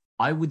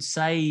 I would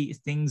say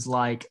things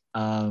like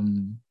what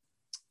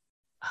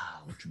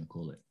should I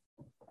call it?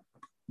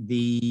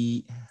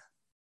 The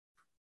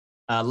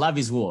Love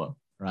is War,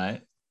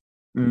 right?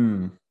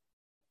 Mm.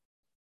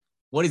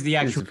 What is the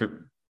actual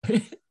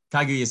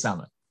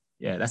Kaguya-sama?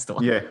 Yeah, that's the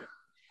one. Yeah.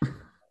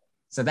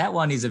 So that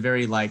one is a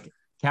very like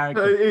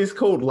character. It is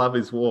called Love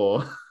is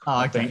War.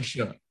 Oh, okay,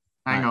 sure.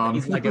 Hang on.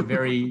 It's like a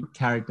very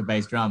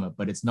character-based drama,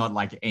 but it's not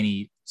like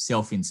any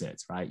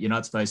self-inserts, right? You're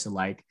not supposed to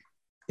like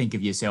think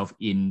of yourself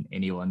in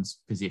anyone's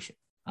position,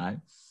 right?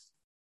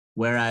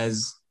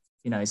 Whereas,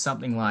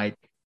 something like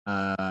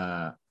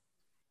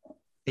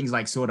things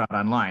like Sword Art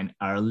Online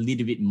are a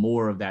little bit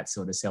more of that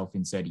sort of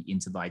self-inserting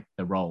into like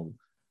the role,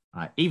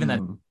 even though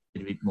a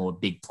little bit more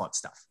big plot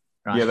stuff,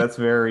 right? Yeah, that's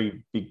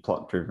very big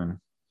plot driven.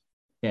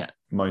 Yeah.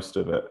 Most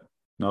of it,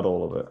 not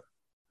all of it.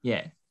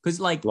 Yeah. Because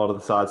like a lot of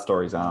the side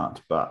stories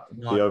aren't, but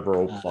the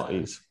overall plot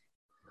is.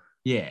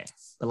 Yeah,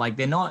 but like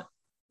they're not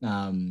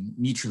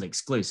mutually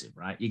exclusive,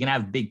 right? You can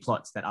have big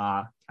plots that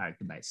are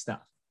character-based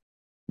stuff.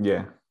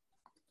 Yeah.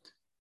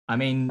 I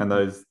mean, and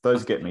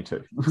those get me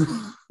too.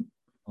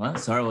 What?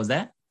 Sorry, what was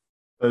that?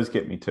 Those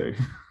get me too.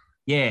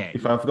 Yeah.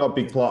 If I've got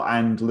big plot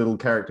and little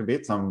character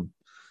bits, I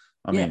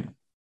mean.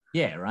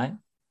 Yeah, right.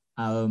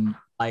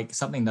 Like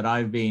something that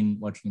I've been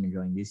watching and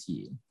enjoying this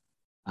year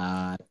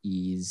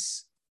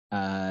is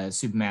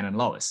Superman and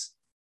Lois,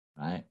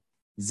 right?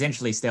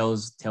 Essentially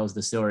tells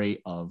the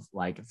story of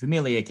like a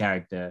familiar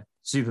character.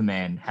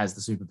 Superman has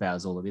the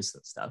superpowers, all of this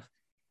sort of stuff.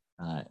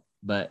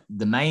 But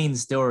the main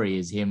story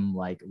is him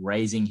like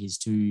raising his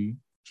two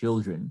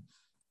children,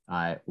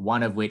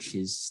 one of which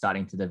is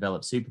starting to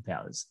develop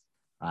superpowers,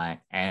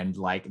 and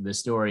like the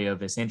story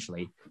of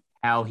essentially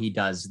how he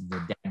does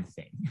the damn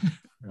thing,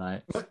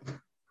 right?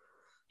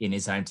 In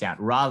his hometown,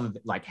 rather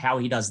than, like how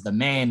he does the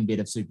man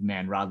bit of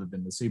Superman rather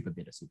than the super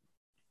bit of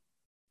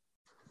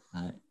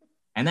Superman.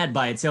 And that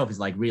by itself is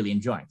like really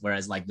enjoying.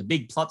 Whereas like the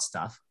big plot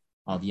stuff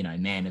of,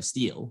 Man of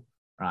Steel,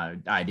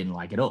 I didn't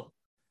like at all.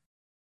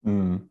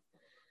 Mm.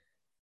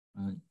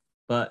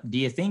 But do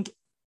you think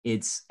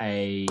it's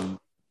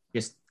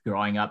just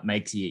growing up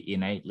makes you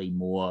innately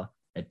more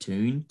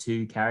attuned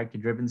to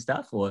character-driven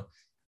stuff? Or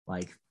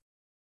like,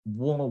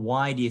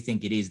 why do you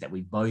think it is that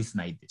we both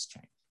made this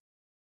change?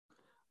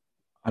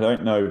 I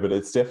don't know, but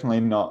it's definitely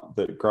not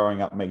that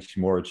growing up makes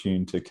you more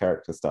attuned to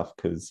character stuff,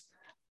 because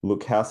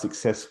look how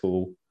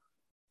successful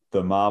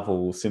the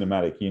Marvel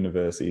Cinematic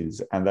Universe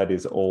is, and that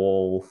is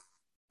all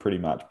pretty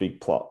much big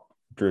plot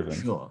driven.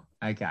 Sure.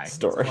 Okay.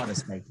 Story. It's quite a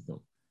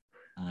spectacle.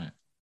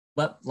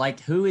 But like,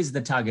 who is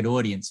the target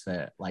audience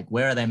for, like,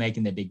 where are they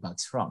making their big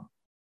bucks from?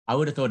 I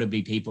would have thought it'd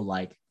be people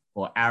like,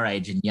 or our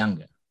age and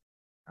younger,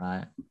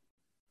 right?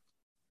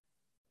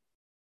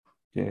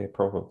 Yeah,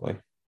 probably.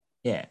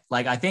 Yeah.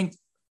 Like, I think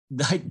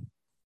like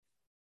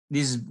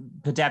this is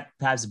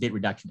perhaps a bit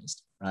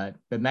reductionist, right?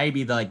 But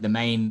maybe the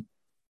main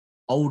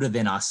older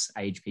than us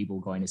age people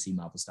going to see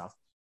Marvel stuff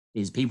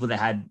is people that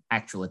had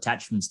actual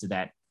attachments to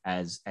that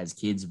as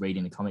kids,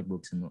 reading the comic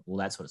books and all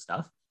that sort of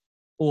stuff,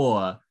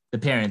 or the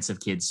parents of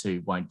kids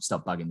who won't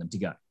stop bugging them to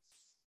go.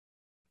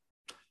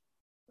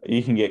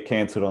 You can get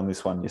cancelled on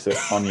this one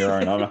yourself on your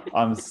own.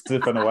 I'm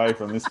stepping away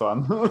from this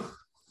one.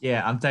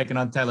 Yeah, I'm taking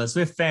on Taylor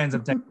Swift fans.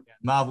 I'm taking on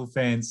Marvel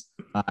fans.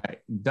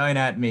 Don't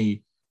at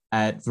me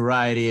at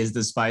Variety is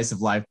the Spice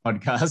of Life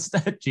podcast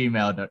at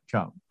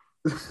gmail.com.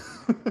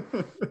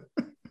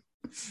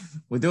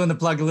 We're doing the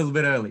plug a little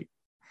bit early.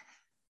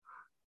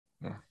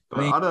 Yeah,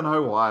 but I don't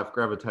know why I've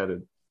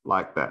gravitated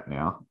like that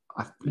now.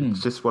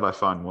 It's just what I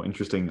find more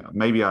interesting.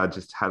 Maybe I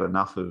just had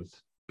enough of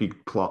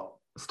big plot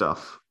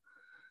stuff.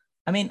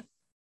 I mean,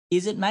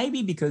 is it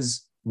maybe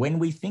because when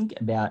we think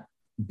about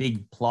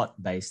big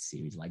plot-based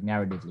series, like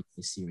narratively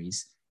based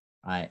series,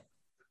 a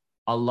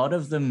lot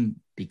of them,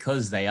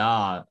 because they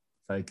are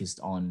focused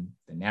on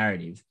the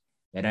narrative,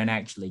 they don't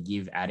actually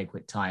give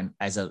adequate time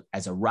as a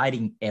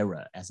writing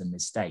error, as a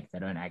mistake. They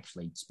don't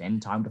actually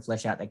spend time to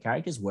flesh out their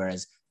characters,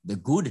 whereas the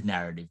good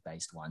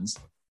narrative-based ones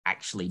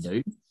actually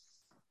do.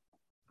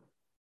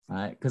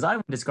 Because I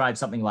would describe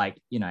something like,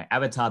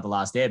 Avatar: The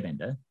Last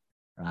Airbender,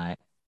 right,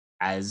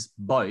 as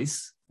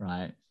both,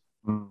 right?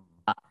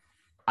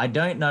 I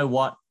don't know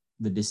what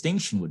the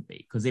distinction would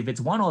be, because if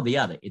it's one or the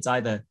other, it's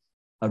either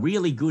a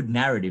really good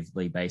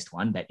narratively based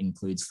one that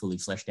includes fully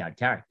fleshed out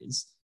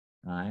characters,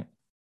 right?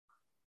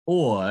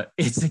 Or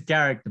it's a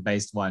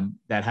character-based one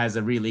that has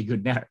a really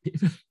good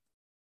narrative.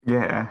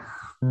 Yeah.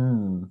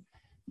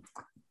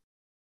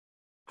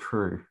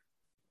 True.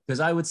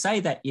 Because I would say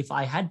that if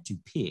I had to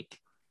pick,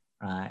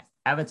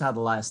 Avatar: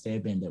 The Last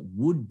Airbender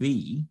would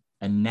be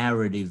a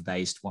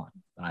narrative-based one,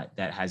 right,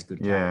 that has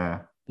good character. Yeah.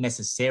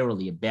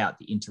 Necessarily about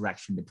the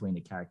interaction between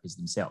the characters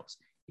themselves,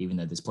 even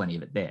though there's plenty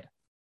of it there.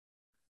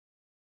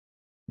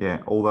 Yeah,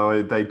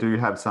 although they do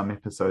have some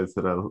episodes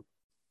that are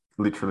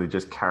literally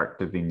just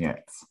character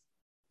vignettes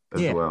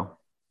as well.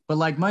 But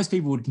like most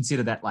people would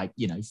consider that like,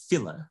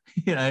 filler,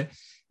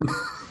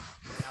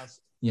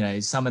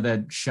 some of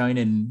the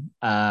shonen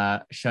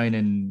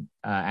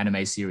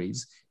anime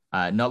series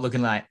not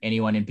looking like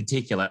anyone in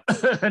particular,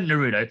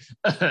 Naruto,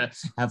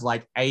 have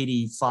like One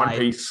 85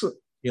 Piece.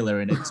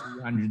 filler in a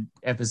 200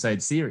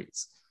 episode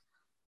series.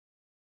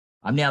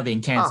 I'm now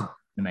being cancelled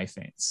by anime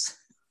fans.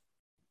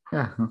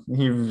 Yeah,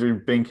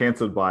 you've been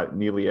cancelled by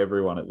nearly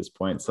everyone at this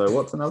point. So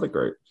what's another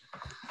group?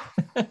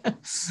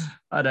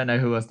 I don't know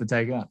who else to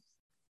take up.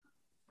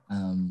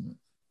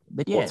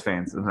 But yeah, What's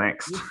fans are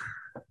next?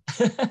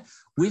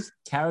 with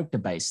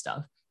character-based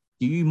stuff,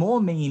 do you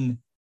more mean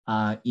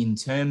in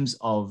terms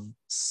of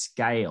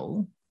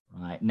scale,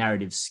 right,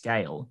 narrative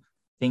scale,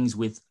 things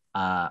with,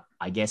 I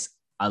guess,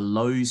 a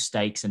low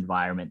stakes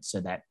environment, so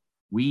that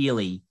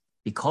really,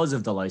 because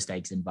of the low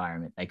stakes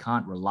environment, they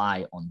can't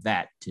rely on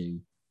that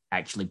to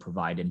actually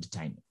provide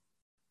entertainment?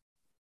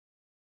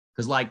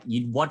 Because like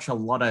you'd watch a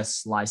lot of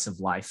slice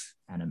of life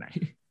anime,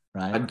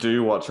 right? I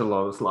do watch a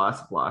lot of slice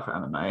of life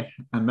anime,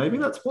 and maybe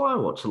that's why I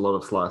watch a lot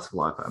of slice of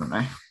life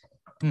anime.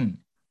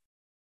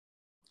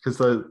 Because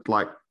they're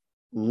like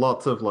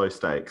lots of low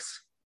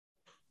stakes.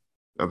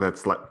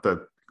 That's like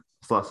the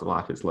slice of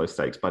life is low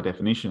stakes by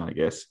definition, I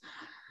guess.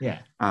 Yeah.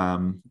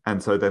 And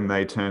so then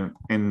they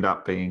end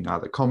up being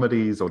either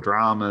comedies or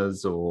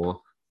dramas,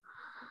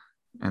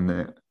 and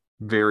they're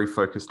very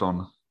focused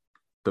on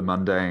the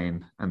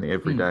mundane and the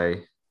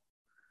everyday.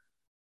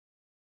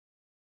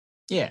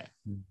 Yeah.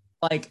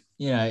 Like,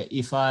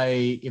 if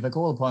I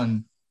call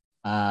upon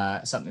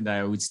something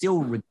that I would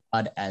still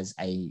regard as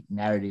a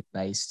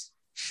narrative-based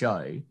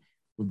show,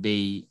 would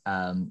be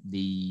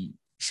the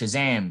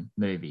Shazam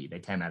movie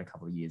that came out a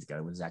couple of years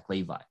ago with Zach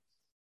Levi.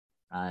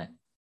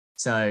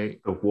 So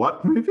the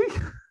what movie?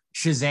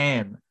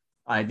 Shazam.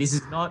 This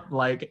is not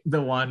like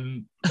the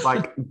one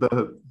like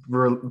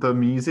the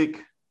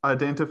music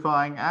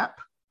identifying app,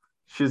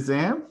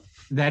 Shazam.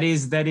 That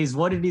is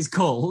what it is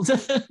called,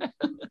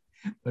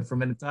 but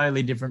from an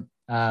entirely different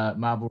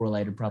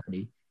Marvel-related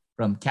property,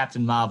 from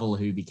Captain Marvel,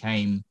 who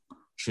became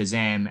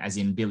Shazam, as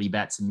in Billy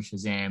Batson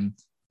Shazam,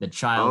 the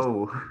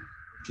child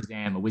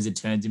Shazam. A wizard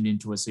turns him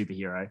into a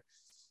superhero.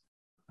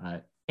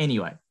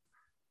 Anyway,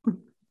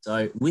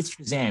 so with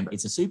Shazam,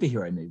 it's a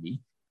superhero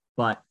movie,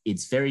 but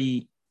it's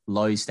very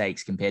low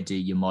stakes compared to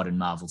your modern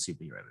Marvel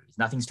superhero movies.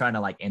 Nothing's trying to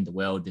like end the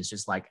world. There's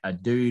just like a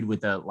dude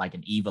with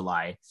an evil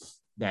eye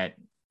that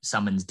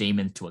summons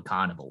demons to a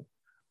carnival.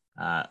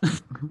 And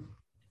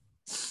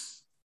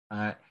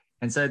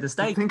so the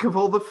stakes. Think of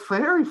all the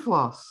fairy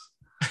floss.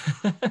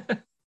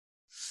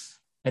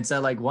 And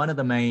so, like, one of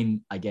the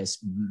main, I guess,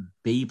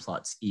 B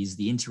plots is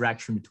the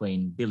interaction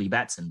between Billy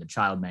Batson, the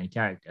child main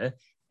character,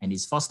 and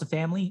his foster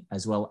family,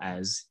 as well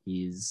as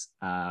his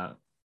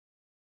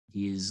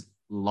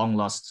long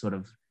lost sort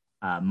of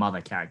mother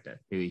character,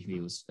 who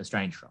he was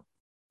estranged from,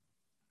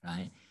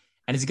 right?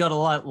 And it's got a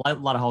lot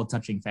of whole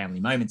touching family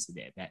moments in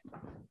there that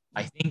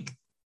I think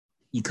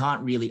you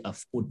can't really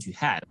afford to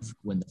have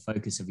when the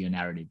focus of your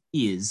narrative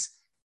is,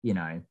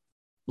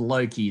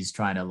 Loki's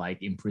trying to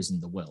like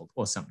imprison the world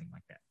or something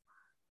like that.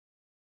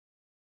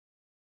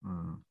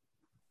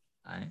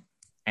 Right?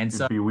 And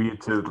so it'd be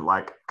weird to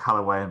like cut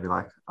away and be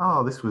like,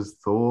 oh, this was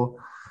Thor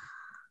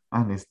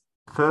and his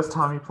first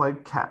time he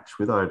played catch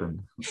with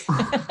Odin.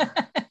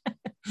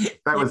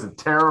 That was a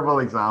terrible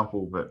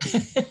example, but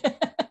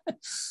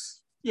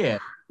yeah,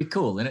 it's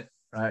cool, isn't it?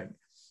 Right.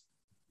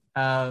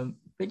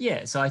 But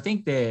yeah, so I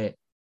think they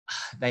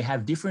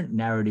have different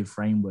narrative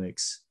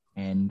frameworks,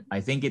 and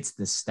I think it's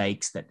the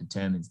stakes that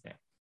determines that.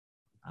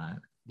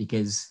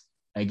 Because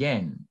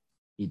again,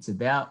 it's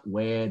about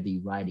where the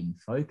writing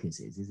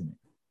focus is, isn't it?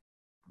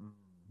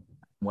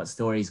 What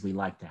stories we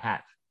like to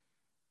have.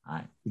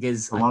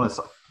 Because dramas,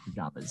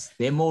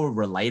 they're more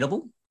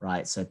relatable,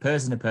 right? So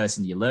person to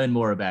person, you learn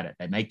more about it.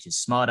 They make you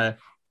smarter.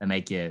 They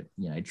make you,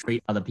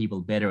 treat other people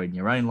better in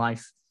your own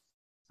life.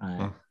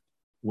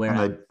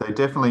 Where they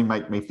definitely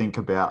make me think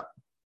about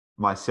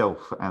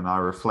myself, and I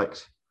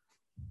reflect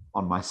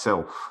on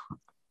myself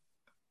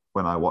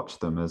when I watch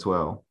them as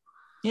well.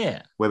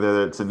 Yeah.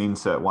 Whether it's an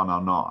insert one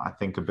or not, I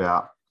think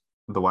about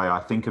the way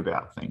I think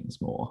about things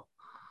more.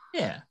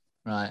 Yeah,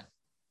 right.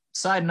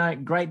 Side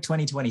note, great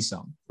 2020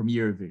 song from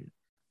Eurovision.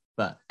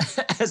 But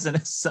as an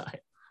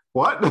aside.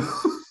 What?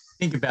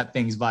 Think About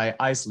Things by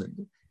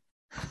Iceland.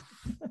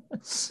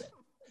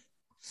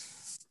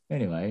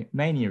 Anyway,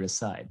 mania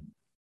aside,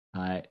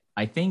 I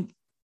think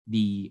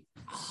the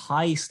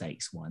high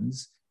stakes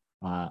ones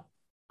are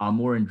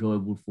more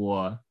enjoyable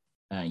for,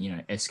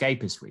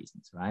 escapist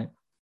reasons, right?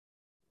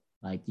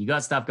 Like you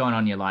got stuff going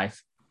on in your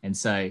life, and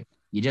so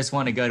you just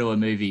want to go to a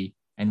movie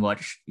and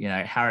watch,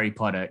 Harry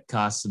Potter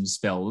cast some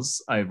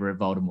spells over at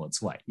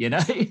Voldemort's way,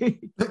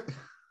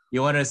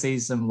 You want to see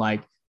some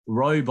like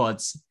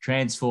robots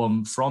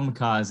transform from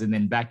cars and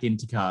then back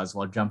into cars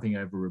while jumping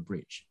over a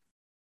bridge.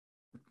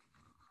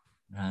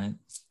 Right.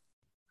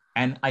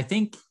 And I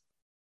think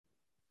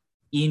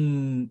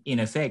in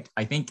effect,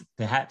 I think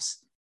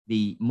perhaps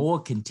the more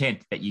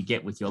content that you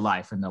get with your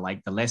life and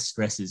the less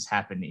stresses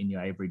happen in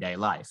your everyday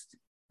life,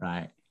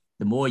 right?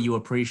 The more you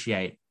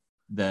appreciate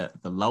the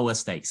lower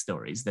stakes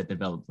stories that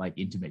develop like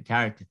intimate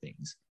character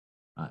things.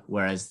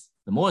 Whereas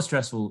the more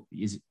stressful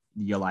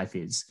your life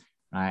is,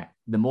 right,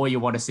 the more you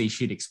want to see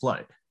shit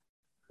explode,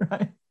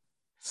 right?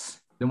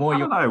 The more I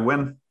you don't know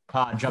when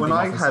car jumping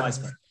off a have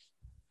skyscraper.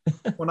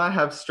 when I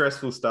have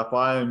stressful stuff,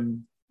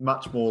 I'm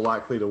much more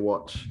likely to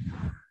watch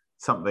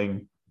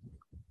something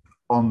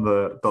on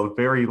the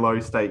very low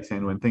stakes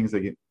end. When things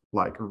are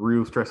like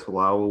real stressful,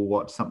 I will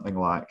watch something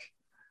like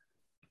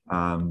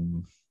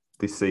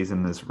this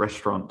season is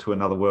Restaurant to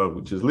Another World,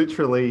 which is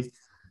literally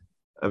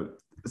a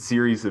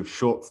series of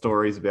short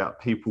stories about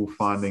people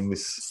finding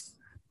this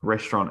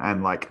restaurant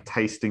and like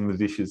tasting the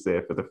dishes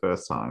there for the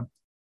first time.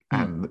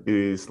 And it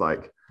is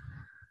like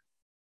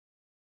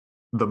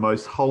the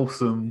most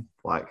wholesome,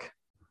 like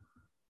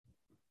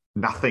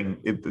nothing.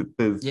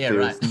 There's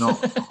Right.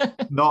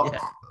 not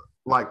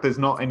like there's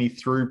not any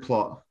through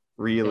plot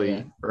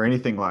really or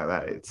anything like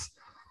that. It's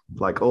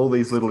like all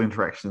these little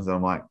interactions. And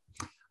I'm like,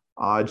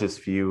 I just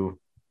feel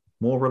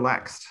more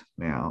relaxed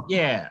now.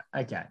 Yeah.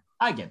 Okay.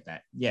 I get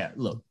that. Yeah.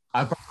 Look,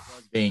 I probably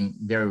was being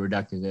very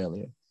reductive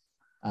earlier.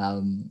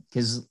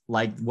 Because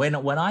like when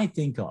I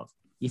think of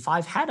if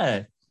I've had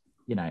a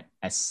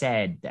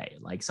sad day,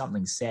 like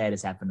something sad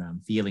has happened and I'm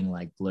feeling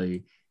like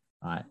blue,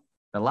 right?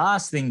 The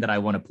last thing that I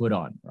want to put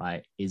on,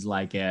 right, is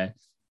like an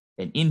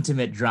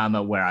intimate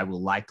drama where I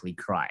will likely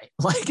cry.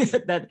 Like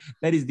that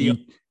is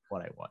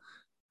what I want.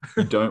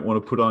 You don't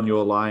want to put on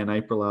your lie in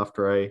April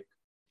after a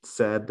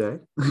sad day?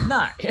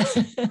 No,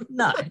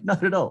 no,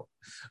 not at all.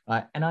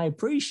 Right. And I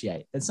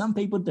appreciate that some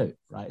people do,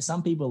 right?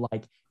 Some people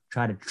like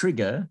try to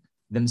trigger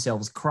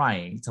themselves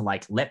crying to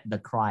like let the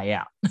cry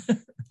out.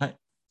 Right.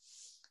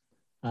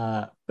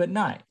 But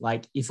no,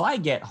 like if I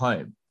get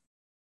home,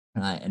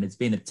 right, and it's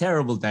been a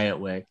terrible day at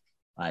work,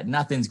 like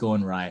nothing's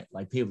going right,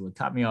 like people have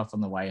cut me off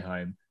on the way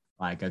home,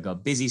 like I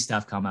got busy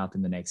stuff come up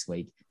in the next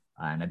week,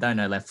 and I don't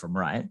know left from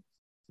right.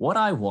 What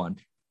I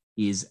want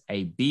is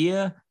a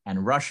beer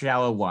and Rush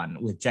Hour 1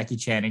 with Jackie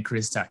Chan and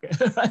Chris Tucker.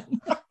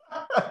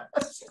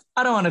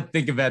 I don't want to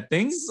think about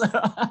things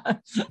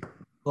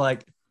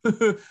like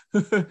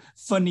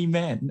funny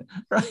man,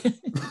 right?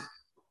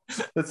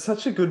 It's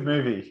such a good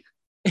movie.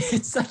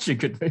 It's such a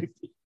good movie.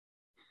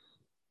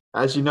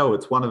 As you know,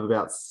 it's one of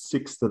about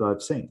 6 that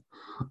I've seen.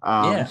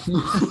 Yeah.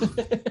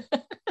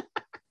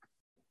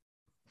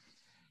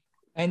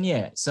 And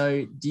yeah,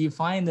 so do you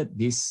find that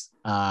this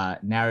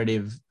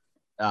narrative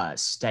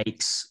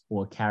stakes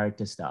or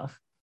character stuff,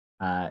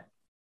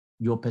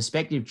 your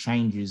perspective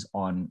changes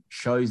on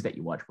shows that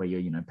you watch where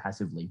you're,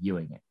 passively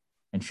viewing it,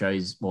 and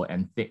shows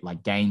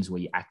like games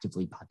where you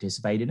actively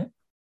participate in it?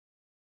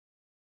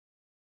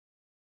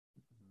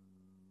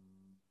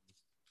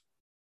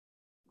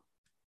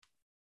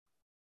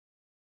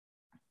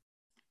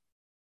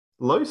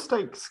 Low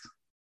stakes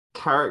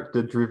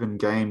character driven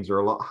games are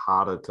a lot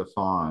harder to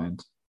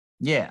find.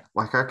 Yeah.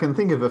 Like I can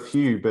think of a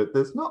few, but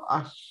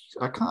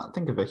I can't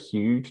think of a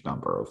huge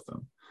number of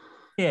them.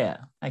 Yeah.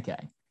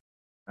 Okay.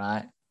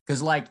 Right.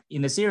 Because like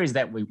in the series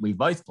that we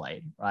both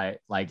played, right,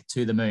 like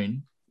To the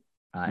Moon,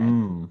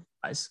 and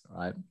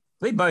right,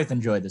 we both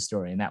enjoyed the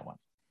story in that one.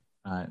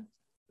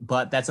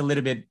 But that's a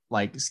little bit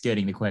like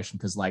skirting the question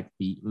because like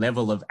the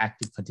level of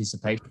active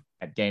participation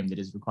at game that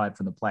is required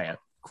from the player,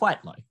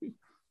 quite low.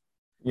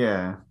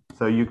 Yeah.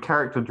 So your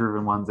character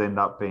driven ones end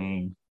up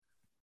being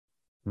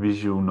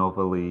visual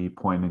novel-y,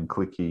 point and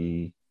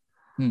clicky.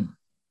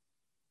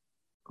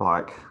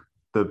 Like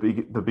the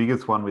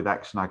biggest one with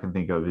action I can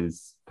think of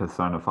is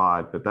Persona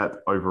 5, but that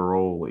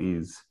overall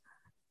is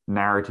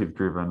narrative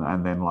driven,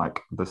 and then like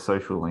the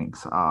social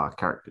links are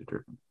character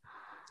driven.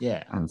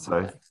 Yeah. And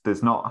so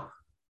there's not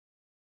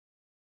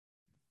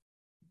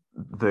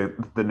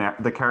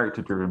the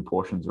character driven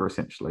portions are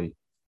essentially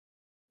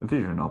a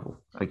visual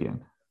novel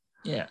again.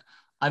 Yeah.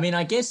 I mean,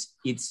 I guess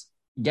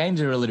games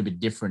are a little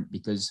bit different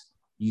because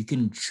you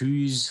can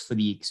choose for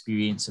the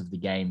experience of the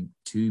game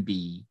to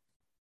be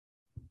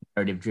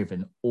narrative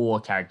driven or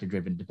character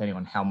driven, depending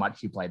on how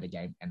much you play the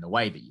game and the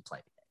way that you play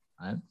the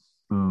game,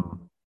 right?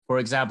 For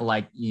example,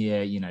 like,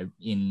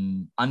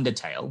 in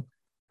Undertale,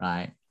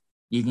 right,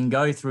 you can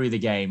go through the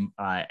game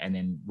and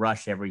then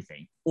rush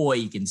everything, or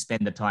you can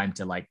spend the time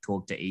to like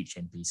talk to each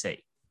NPC.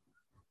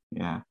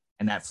 Yeah.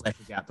 And that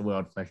fleshes out the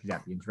world, fleshes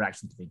out the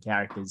interactions between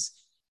characters.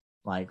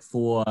 Like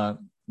for, a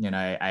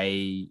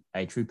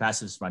true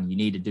passives run, you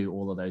need to do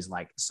all of those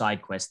like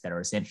side quests that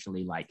are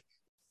essentially like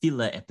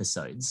filler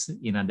episodes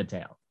in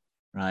Undertale,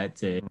 right?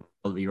 To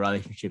build the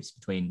relationships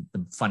between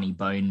the funny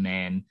bone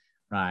man,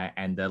 right,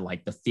 and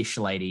the fish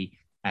lady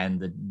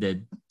and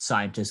the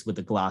scientist with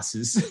the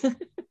glasses.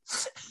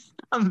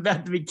 I'm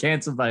about to be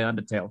cancelled by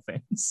Undertale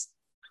fans.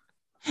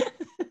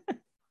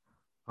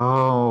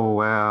 Oh,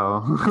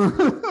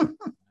 wow.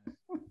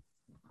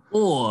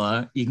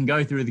 Or you can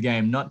go through the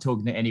game not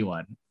talking to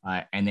anyone,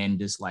 and then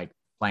just like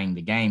playing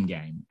the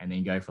game, and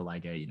then go for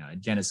like a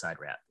genocide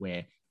route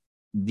where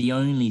the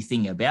only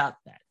thing about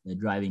that, the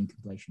driving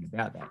completion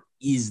about that,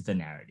 is the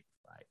narrative,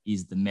 right?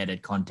 Is the meta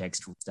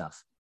contextual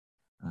stuff.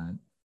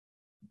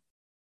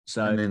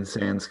 So and then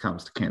Sans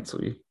comes to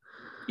cancel you.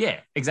 Yeah,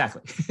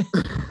 exactly.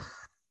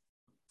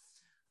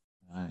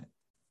 Right.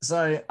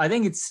 So I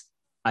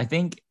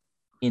think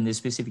in the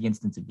specific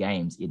instance of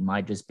games, it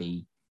might just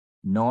be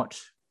not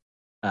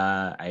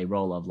a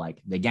role of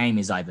like the game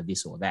is either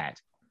this or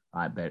that,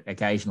 right? But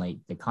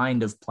occasionally the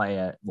kind of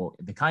player, well,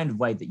 the kind of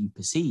way that you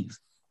perceive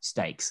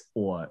stakes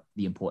or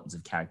the importance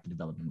of character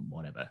development,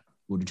 whatever,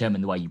 will determine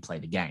the way you play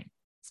the game.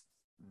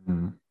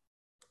 Mm.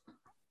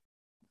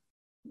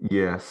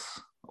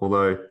 Yes.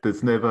 Although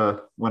there's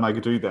never, when I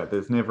do that,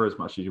 there's never as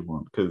much as you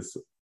want because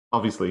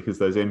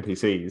those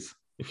NPCs,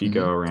 if you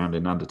go around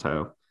in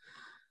Undertale,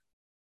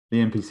 the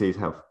NPCs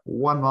have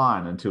one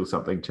line until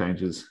something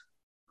changes.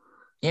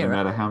 No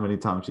matter how many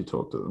times you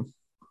talk to them.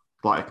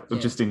 Like,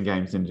 just in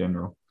games in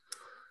general.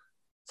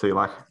 So you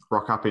like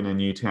rock up in a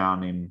new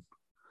town in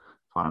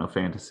Final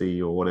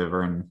Fantasy or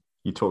whatever, and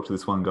you talk to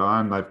this one guy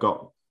and they've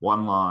got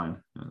one line.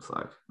 And it's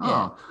like,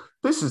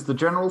 this is the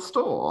general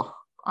store.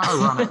 I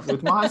run it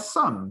with my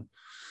son.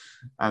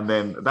 And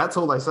then that's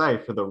all they say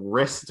for the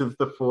rest of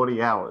the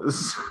 40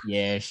 hours.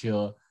 Yeah,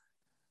 sure.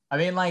 I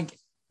mean, like,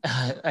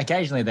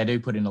 occasionally they do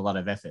put in a lot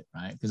of effort,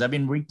 right? Because I've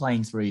been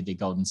replaying through the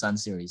Golden Sun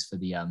series for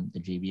the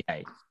GBA,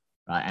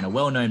 right? And a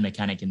well-known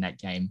mechanic in that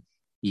game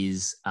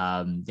is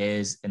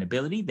there's an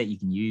ability that you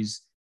can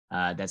use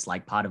that's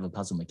like part of a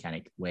puzzle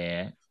mechanic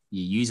where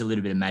you use a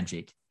little bit of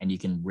magic and you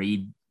can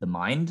read the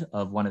mind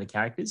of one of the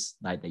characters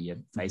like that you're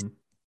facing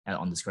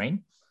on the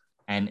screen.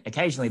 And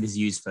occasionally this is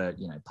used for,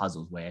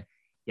 puzzles where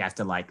you have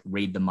to like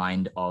read the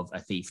mind of a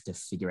thief to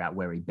figure out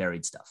where he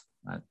buried stuff,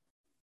 right?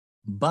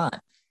 But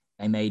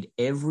they made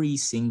every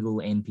single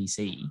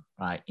NPC,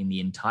 right, in the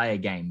entire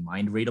game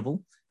mind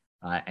readable.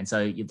 And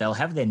so they'll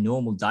have their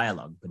normal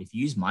dialogue, but if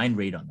you use mind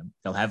read on them,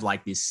 they'll have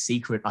like this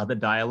secret other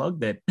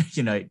dialogue that,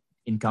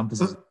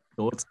 encompasses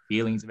thoughts,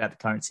 feelings about the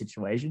current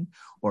situation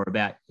or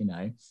about,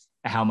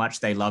 how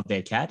much they love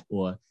their cat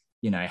or,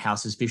 how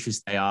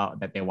suspicious they are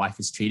that their wife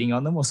is cheating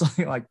on them or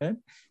something like that.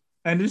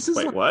 And it's just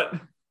Wait, what?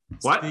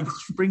 What?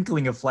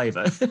 Sprinkling of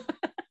flavor.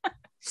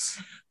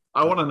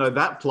 I want to know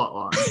that plot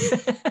line.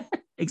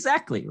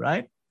 Exactly,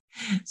 right?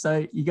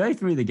 So you go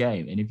through the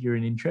game, and if you're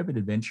an intrepid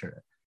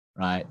adventurer,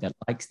 right, that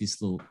likes this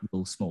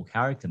little small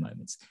character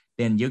moments,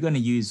 then you're going to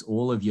use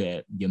all of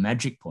your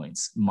magic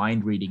points,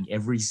 mind reading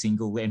every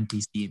single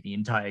NPC in the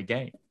entire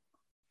game.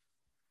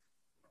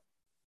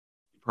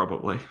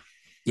 Probably.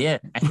 Yeah,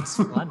 and it's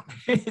fun.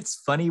 It's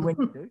funny when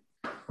you do.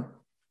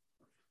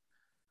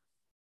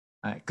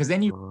 Because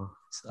then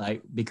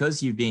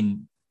because you've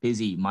been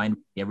busy mind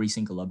every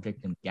single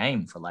object in the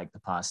game for like the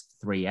past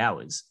 3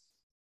 hours,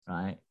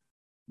 right?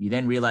 You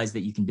then realize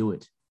that you can do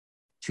it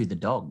to the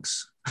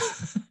dogs.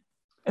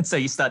 And so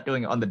you start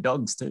doing it on the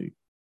dogs too.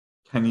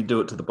 Can you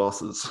do it to the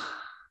bosses?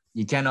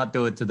 You cannot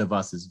do it to the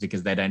bosses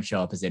because they don't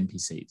show up as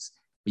NPCs.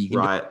 But you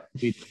can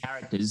do it to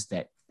characters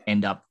that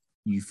end up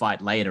you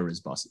fight later as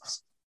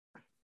bosses.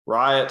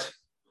 Right.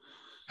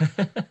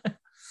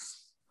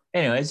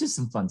 Anyway, it's just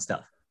some fun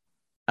stuff.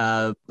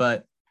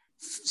 But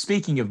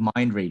speaking of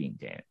mind reading,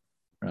 Dan,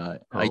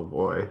 right? Oh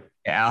boy.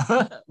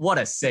 Yeah, what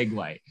a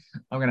segue.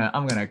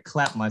 I'm gonna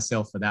clap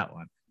myself for that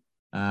one.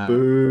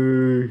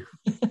 Boo.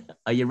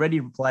 Are you ready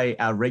to play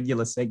our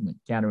regular segment,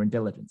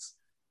 Counterintelligence?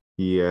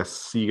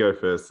 Yes, you go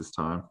first this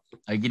time.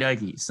 Okie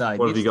dokie. So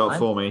what have you got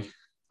for me?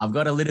 I've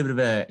got a little bit of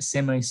a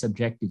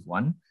semi-subjective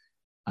one.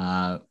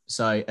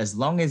 So as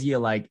long as you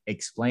like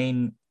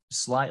explain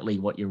slightly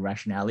what your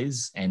rationale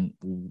is and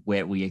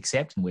where we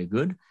accept and we're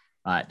good,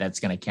 that's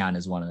going to count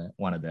as one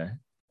of the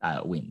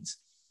wins.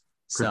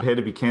 Prepare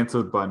to be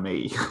cancelled by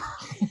me.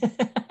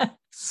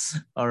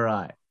 All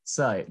right.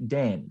 So,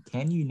 Dan,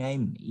 can you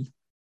name me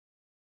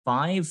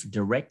 5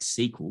 direct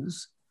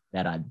sequels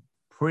that are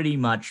pretty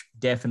much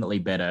definitely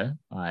better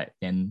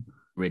than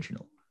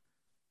original?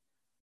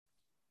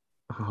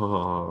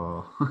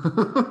 Oh.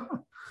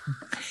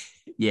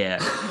 Yeah,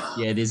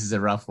 this is a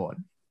rough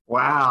one.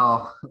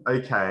 Wow.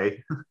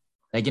 Okay.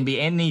 They can be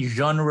any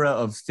genre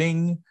of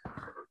thing.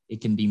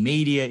 It can be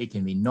media. It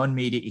can be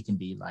non-media. It can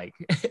be like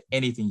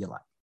anything you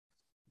like.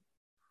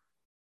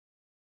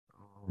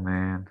 Oh,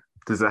 man.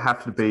 Does it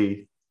have to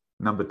be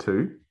number 2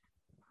 in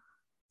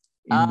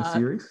the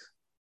series?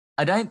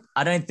 I don't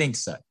think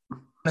so. I'm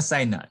going to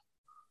say no.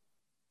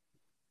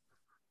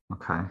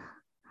 Okay.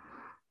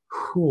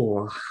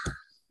 Cool.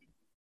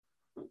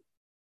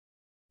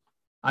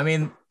 I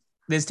mean,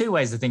 there's 2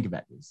 ways to think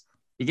about this.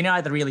 You can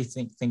either really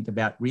think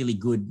about really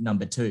good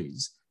number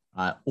 2s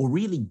or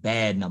really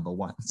bad number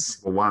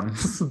 1s.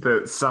 Ones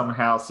that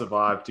somehow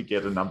survived to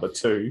get a number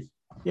 2.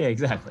 Yeah,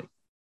 exactly.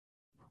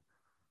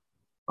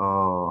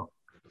 Oh,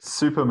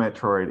 Super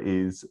Metroid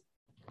is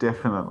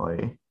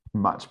definitely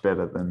much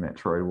better than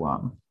Metroid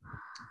 1.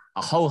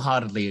 I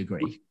wholeheartedly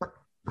agree.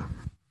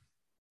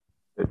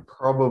 It's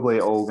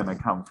probably all going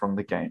to come from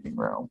the gaming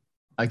realm.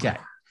 Okay.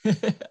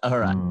 All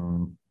right.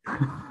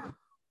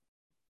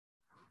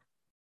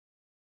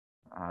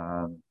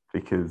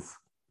 Because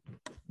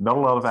not a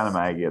lot of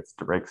anime gets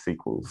direct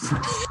sequels.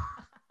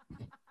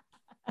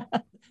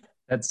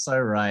 That's so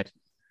right.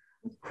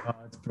 Oh,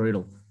 it's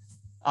brutal.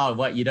 Oh,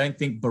 what? You don't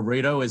think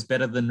Boruto is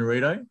better than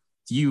Naruto?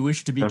 Do you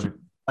wish to be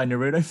by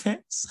Naruto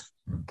fans?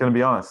 Gonna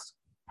be honest,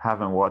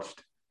 haven't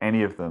watched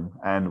any of them.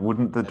 And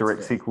wouldn't the That's direct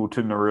fair. sequel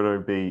to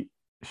Naruto be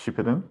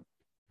Shippuden,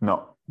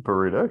 not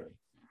Boruto?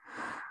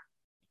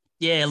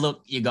 Yeah,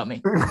 look, you got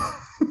me.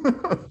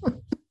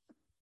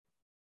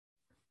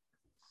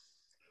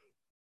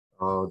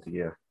 Oh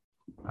dear.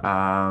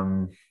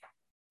 I'm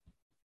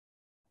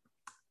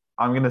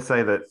going to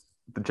say that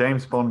the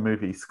James Bond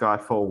movie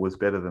Skyfall was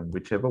better than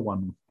whichever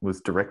one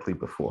was directly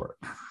before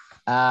it.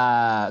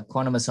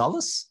 Quantum of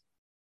Solace.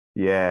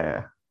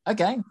 Yeah.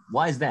 Okay,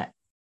 why is that?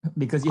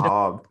 Because you don't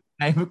Oh,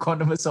 name it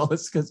Quantum of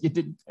Solace because you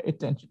didn't pay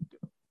attention to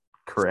it.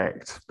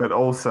 correct. But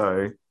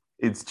also,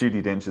 it's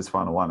Judi Dench's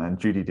final one, and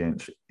Judi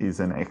Dench is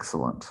an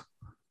excellent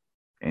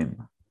in.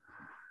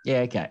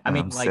 Yeah, okay. I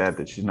mean, I'm like, sad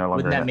that she's no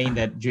longer wouldn't in that it. mean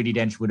that Judi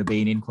Dench would have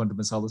been in Quantum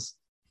of Solace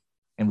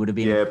and would have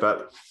been in Yeah,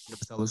 Quantum of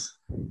Solace?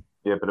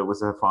 but it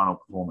was her final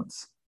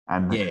performance,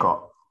 and Yeah.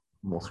 got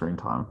more screen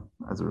time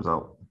as a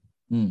result.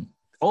 Mm.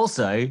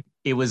 Also,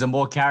 it was a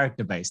more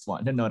character-based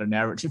one and not a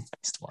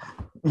narrative-based one.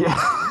 Yeah.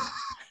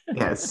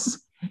 Yes.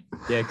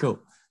 Yeah, cool.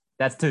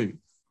 That's 2.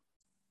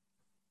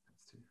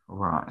 All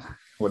right.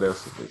 What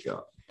else have we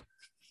got?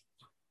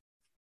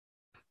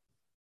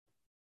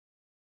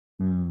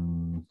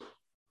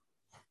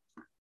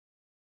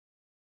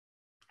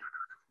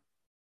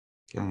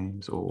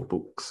 Games or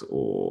books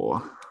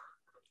or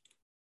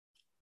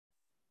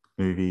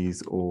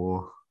movies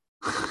or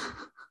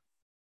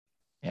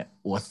Yeah,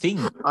 or thing.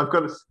 I've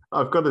got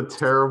a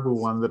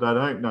terrible one that I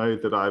don't know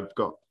that I've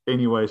got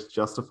any ways to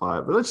justify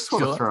it, but I just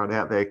want Sure. to throw it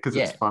out there because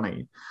it's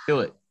funny.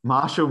 Do it.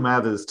 Marshall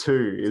Mathers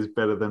 2 is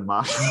better than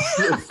Marshall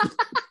Mathers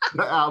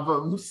the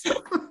albums.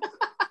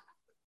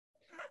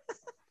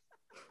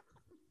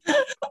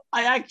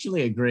 I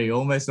actually agree.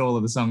 Almost all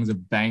of the songs are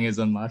bangers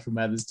on Marshall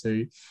Mathers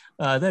 2.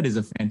 That is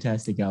a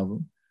fantastic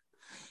album.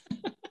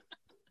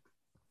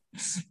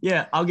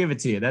 Yeah, I'll give it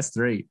to you. That's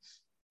 3.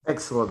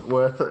 Excellent,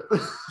 worth it.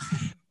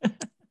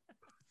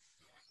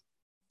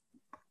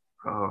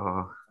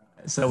 Oh.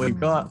 So we've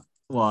got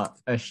what?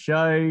 A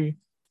show,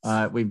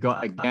 we've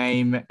got a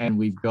game, and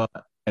we've got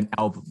an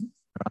album.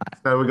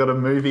 No, we've got a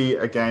movie,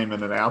 a game,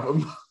 and an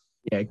album.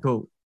 Yeah,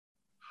 cool.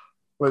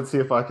 Let's see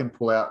if I can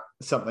pull out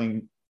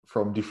something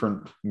from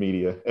different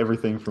media,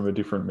 everything from a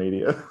different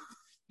media.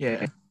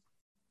 Yeah.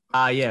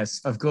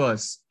 Yes, of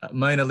course.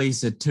 Mona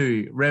Lisa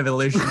 2,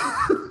 Revolution.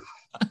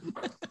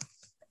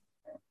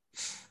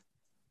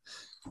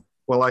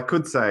 Well, I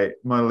could say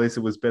Mona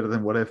Lisa was better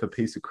than whatever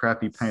piece of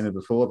crap he painted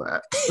before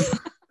that.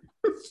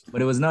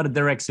 But it was not a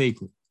direct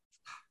sequel.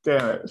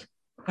 Damn it.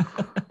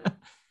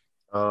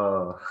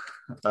 Oh.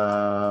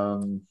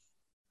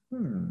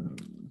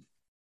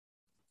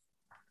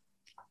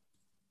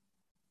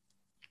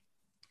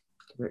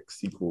 Direct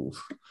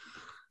sequels.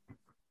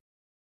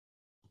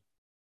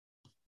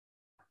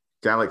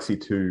 Galaxy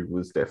 2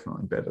 was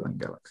definitely better than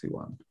Galaxy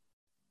 1.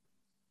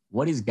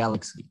 What is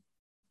Galaxy?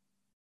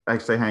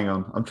 Actually, hang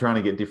on. I'm trying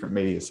to get different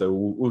media, so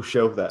we'll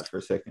shelve that for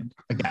a second.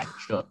 Okay,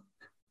 sure.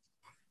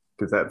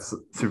 Because that's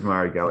Super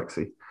Mario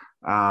Galaxy.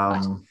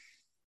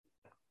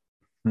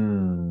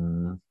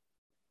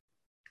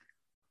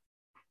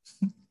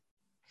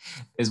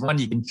 There's one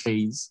you can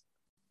choose.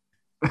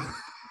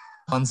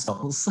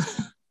 Consoles.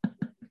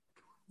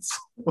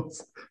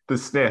 The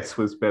SNES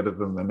was better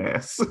than the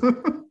NES.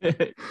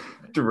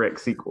 Direct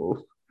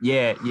sequel.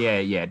 Yeah,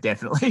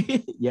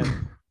 definitely. Yeah.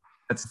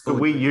 That's The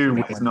Wii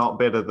U was not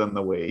better than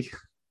the Wii.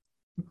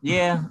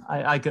 Yeah,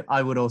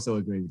 I would also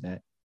agree with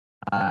that.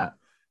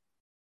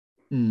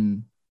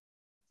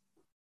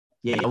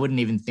 Yeah, I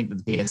wouldn't even think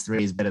that the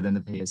PS3 is better than the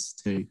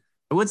PS2.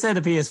 I would say the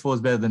PS4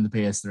 is better than the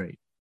PS3.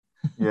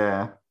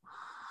 Yeah.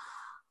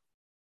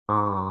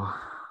 Oh,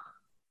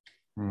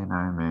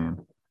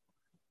 man.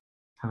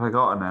 Have I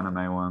got an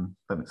anime one?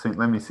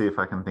 Let me see if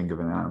I can think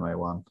of an anime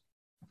one.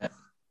 I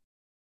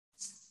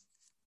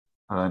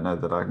don't know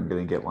that I'm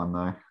going to get one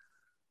though.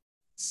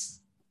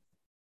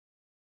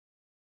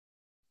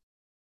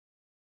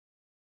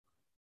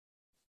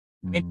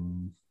 It's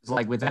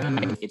like with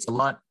anime, it's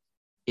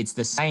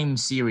the same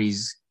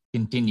series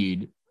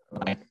continued,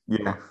 right?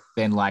 Yeah.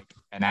 Than like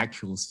an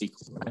actual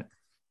sequel, right?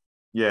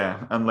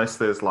 Yeah,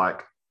 unless it's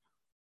like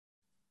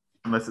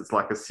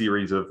a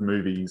series of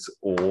movies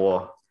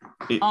or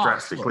it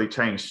drastically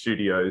changed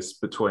studios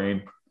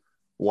between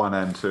 1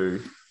 and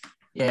 2.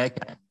 Yeah,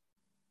 okay.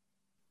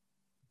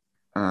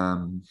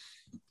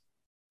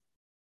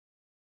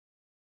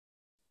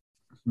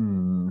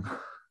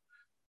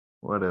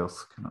 What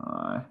else can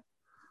I?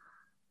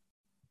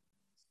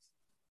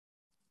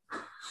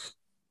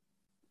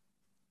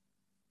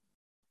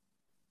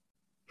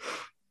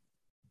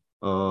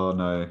 Oh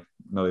no,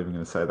 not even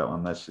going to say that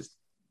one. That's just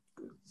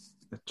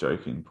a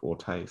joke in poor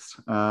taste.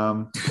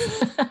 I'm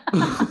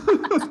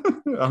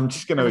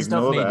just going to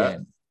ignore that.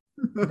 Dan.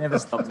 Never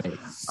stop me.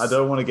 I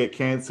don't want to get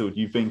cancelled.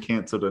 You've been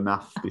cancelled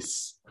enough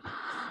this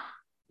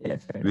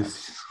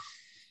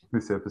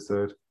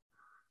episode.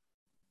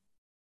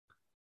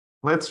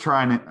 Let's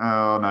try and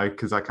no,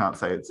 because I can't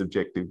say it's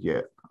objective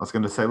yet. was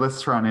going to say,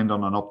 let's try and end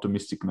on an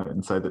optimistic note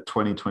and say that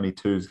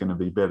 2022 is going to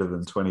be better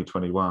than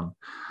 2021.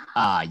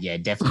 Yeah,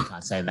 definitely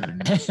can't say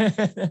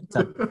that.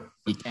 So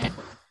you can.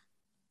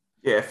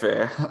 Yeah,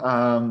 fair.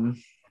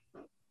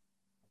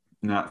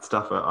 No,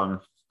 stuff. I'm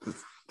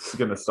just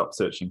going to stop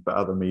searching for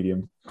other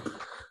medium.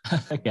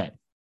 Okay.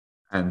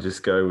 And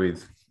just go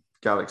with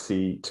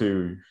Galaxy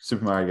 2.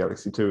 Super Mario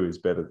Galaxy 2 is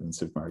better than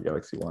Super Mario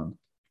Galaxy 1.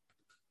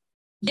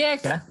 Yeah,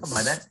 okay. I'll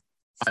buy that.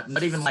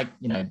 Not even like,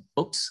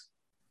 books.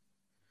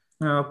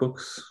 No,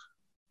 books.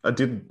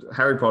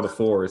 Harry Potter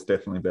 4 is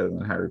definitely better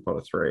than Harry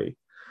Potter 3.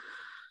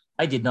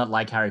 I did not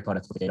like Harry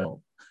Potter 3 at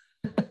all.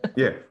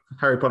 Yeah,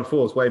 Harry Potter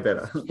 4 is way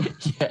better.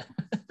 Yeah.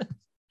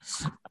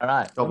 All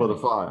right. Goblet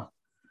of Fire.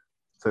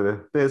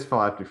 So there's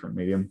 5 different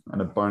medium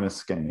and a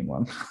bonus gaming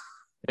one.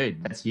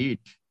 Dude, that's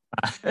huge.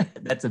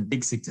 That's a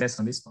big success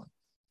on this one.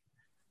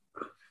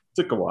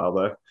 Took a while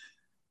though.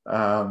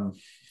 All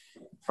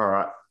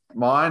right.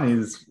 Mine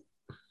is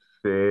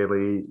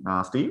fairly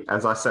nasty.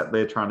 As I sat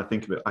there trying to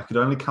think of it, I could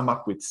only come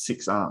up with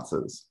 6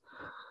 answers.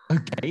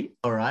 Okay.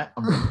 All right.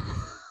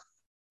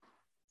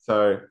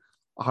 So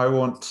I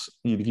want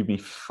you to give me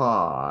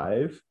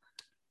 5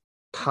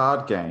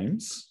 card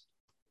games,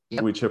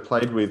 which are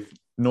played with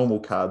normal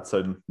cards,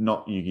 so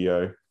not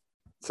Yu-Gi-Oh.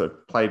 So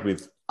played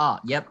with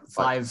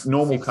 5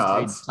 normal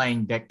cards.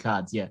 Playing deck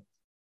cards, yeah.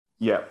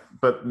 Yeah,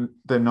 but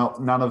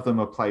none of them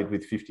are played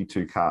with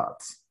 52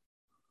 cards.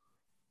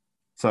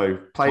 So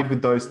played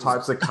with those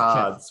types of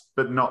cards,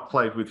 but not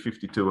played with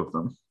 52 of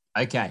them.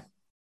 Okay.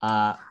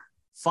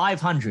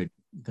 500,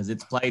 because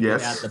it's played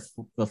without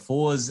the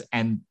 4s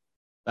and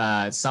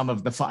some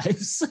of the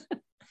 5s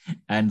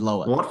and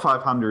lower. What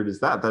 500 is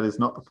that? That is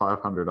not the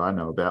 500 I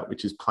know about,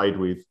 which is played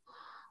with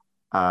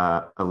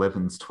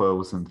 11s,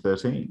 12s, and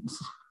 13s.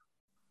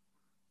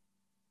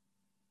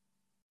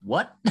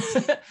 What?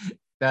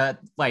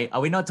 Wait,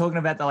 are we not talking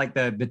about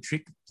the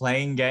trick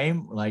playing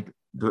game?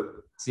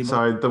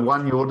 So the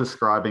one you're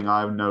describing,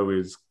 I know,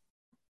 is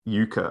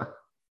euchre.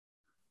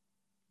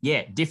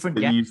 Yeah, different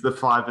game. You use the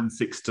 5 and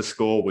 6 to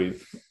score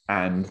with,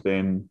 and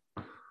then...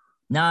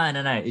 No.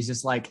 It's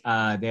just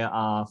there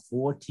are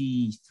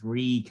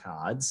 43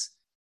 cards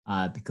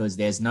because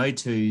there's no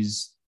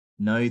 2s,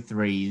 no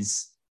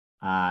 3s,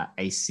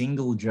 a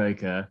single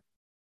joker,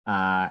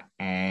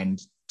 and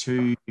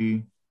 2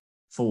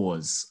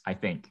 4s, I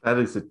think. That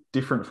is a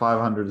different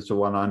 500 to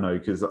one I know,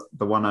 because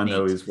the one I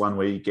know is one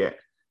where you get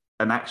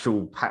an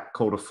actual pack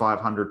called a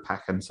 500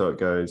 pack, and so it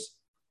goes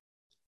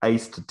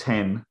ace to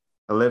 10,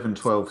 11,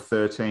 12,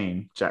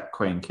 13, jack,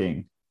 queen,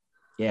 king.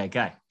 Yeah,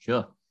 okay,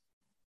 sure.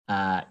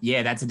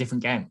 Yeah, that's a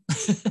different game.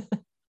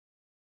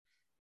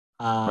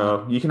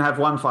 Well, you can have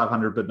one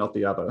 500, but not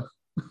the other.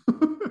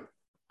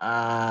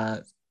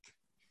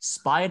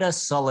 Spider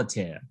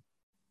Solitaire,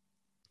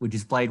 which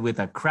is played with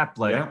a crap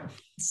load. Yeah.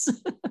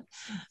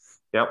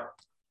 Yep.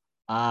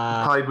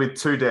 Played with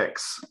 2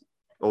 decks,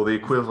 or the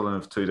equivalent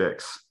of 2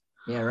 decks.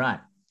 Yeah, right.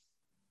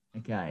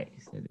 Okay,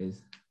 so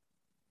there's...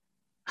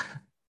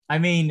 I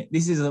mean,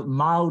 this is a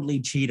mildly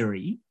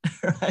cheatery,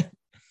 right?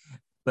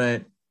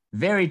 But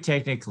very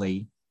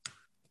technically,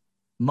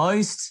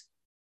 most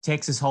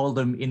Texas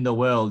Hold'em in the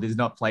world is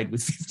not played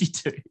with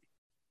 52.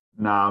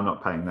 No, I'm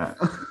not paying that.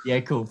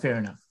 Yeah, cool. Fair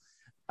enough.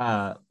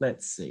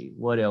 Let's see.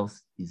 What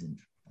else isn't?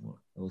 What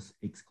else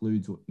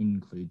excludes or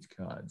includes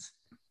cards?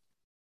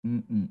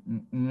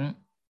 No,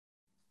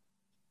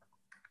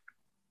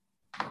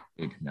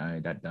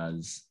 that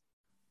does.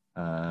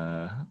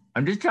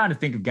 I'm just trying to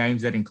think of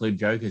games that include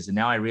jokers, and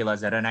now I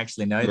realize I don't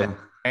actually know that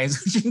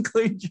games which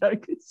include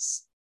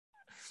jokers.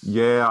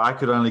 Yeah, I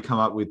could only come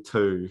up with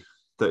 2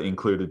 that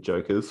included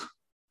jokers.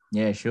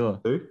 Yeah, sure.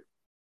 2?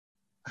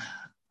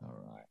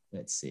 All right.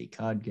 Let's see.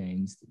 Card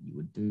games that you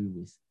would do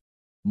with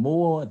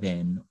more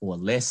than or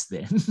less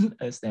than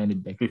a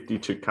standard deck.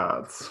 52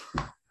 cards.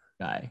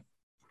 Okay.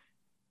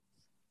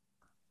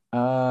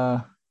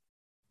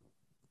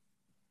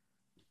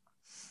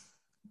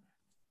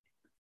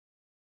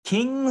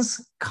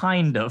 Kings,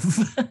 kind of,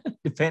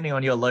 depending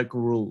on your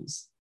local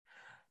rules.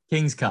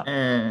 King's Cup.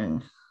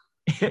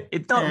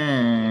 It's not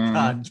a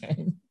card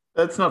game.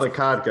 That's not a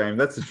card game.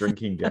 That's a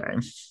drinking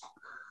game.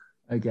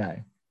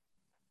 Okay.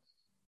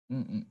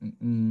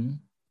 And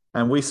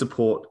we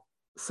support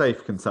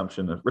safe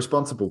consumption,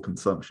 responsible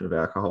consumption of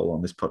alcohol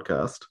on this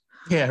podcast.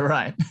 Yeah,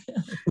 right.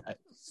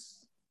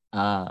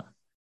 Are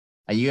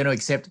you going to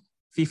accept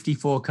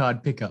 54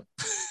 card pickup?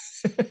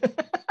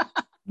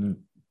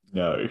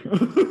 No.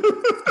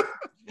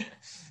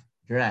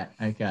 Right.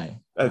 Okay.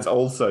 That's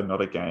also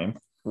not a game.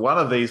 One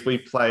of these we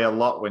play a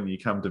lot when you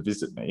come to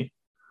visit me.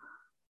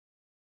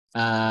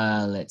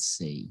 Let's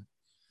see.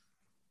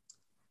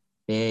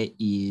 There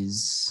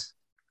is...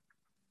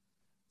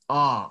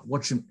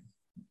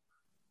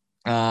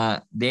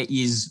 there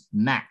is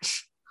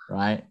Match,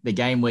 right? The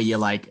game where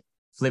you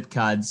flip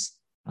cards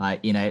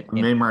in a...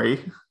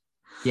 Memory.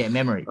 Yeah,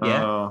 Memory,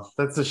 yeah. Oh,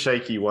 that's a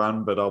shaky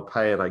one, but I'll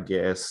pay it, I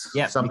guess.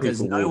 Yeah,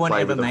 because no one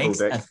ever makes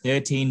a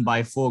 13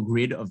 by 4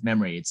 grid of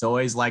Memory. It's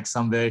always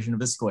some version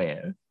of a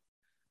square.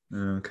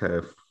 Okay.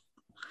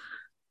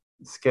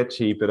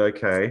 Sketchy, but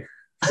okay.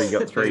 So you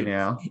got 3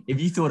 now. If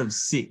you thought of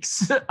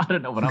 6, I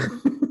don't know what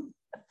I'm.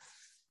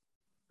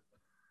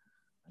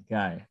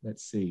 Okay,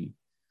 let's see.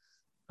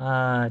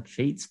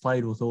 Cheats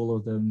played with all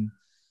of them.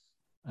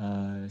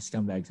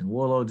 Scumbags and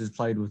Warlords has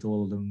played with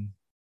all of them.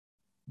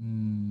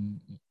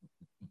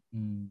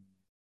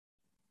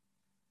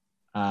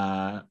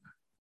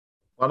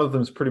 One of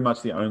them's pretty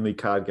much the only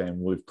card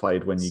game we've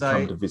played when you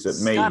come to visit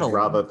Scuttle, me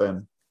rather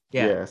than...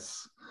 Yeah.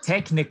 Yes.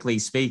 Technically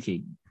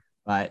speaking,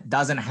 right,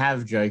 doesn't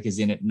have jokers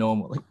in it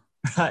normally,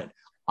 right?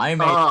 I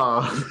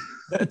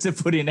made to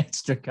put in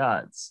extra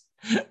cards,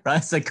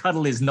 right? So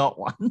Cuddle is not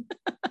one.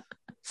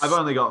 I've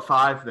only got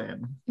 5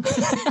 then.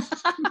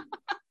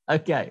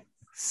 Okay.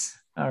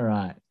 All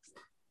right.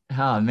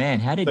 Oh, man.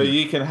 How did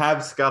you can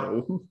have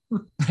Scuttle.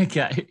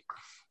 Okay.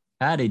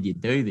 How did you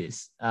do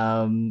this?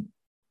 Up and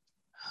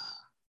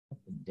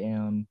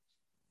down.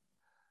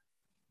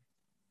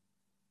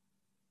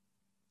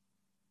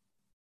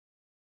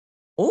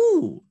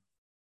 Oh,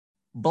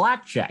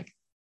 Blackjack.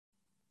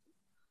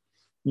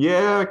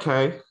 Yeah,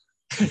 okay.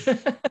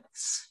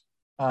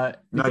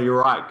 No, you're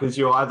right, because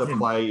you either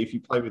play, if you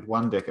play with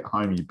one deck at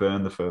home, you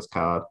burn the first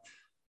card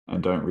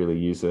and don't really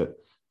use it,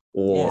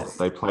 or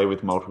they play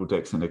with multiple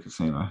decks in a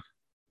casino.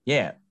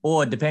 Yeah,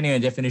 or depending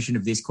on the definition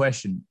of this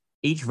question,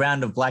 each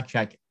round of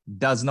Blackjack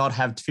does not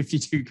have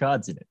 52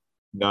 cards in it.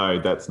 No,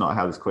 that's not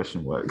how this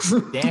question works.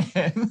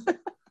 Damn.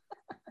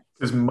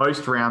 Because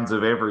most rounds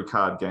of every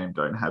card game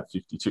don't have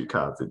 52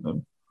 cards in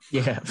them.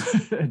 Yeah,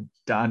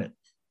 darn it.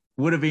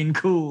 Would have been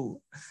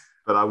cool.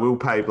 But I will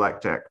pay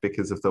Blackjack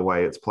because of the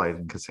way it's played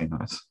in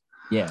casinos.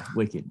 Yeah,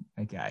 wicked.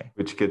 Okay.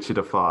 Which gets you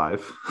to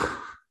 5.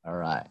 All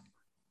right.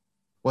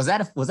 Was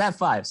that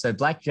 5? So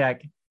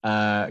Blackjack,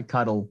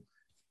 Cuddle,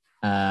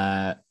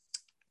 it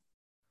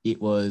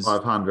was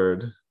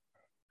 500.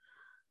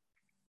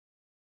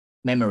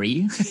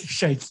 Memory,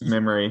 shaky.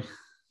 Memory.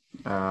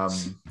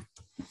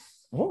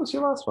 What was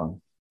your last one?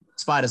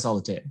 Spider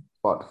Solitaire.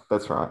 What?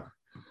 That's right.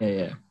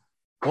 Yeah.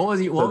 What were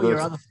your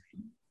other?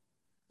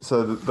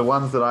 So the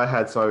ones that I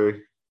had, so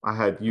I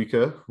had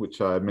Euchre,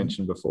 which I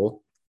mentioned before.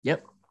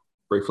 Yep.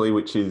 Briefly,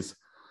 which is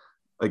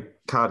a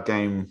card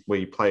game where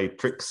you play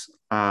tricks.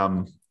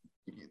 The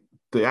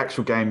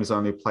actual game is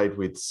only played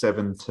with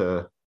 7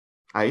 to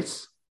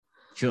 8.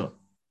 Sure.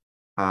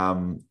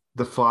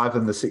 The 5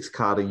 and the 6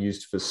 card are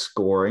used for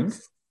scoring.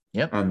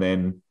 Yep. And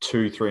then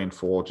 2, 3, and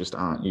 4 just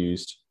aren't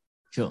used.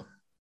 Sure.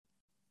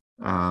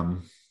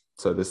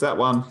 So there's that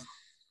one.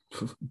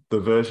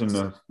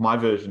 My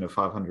version of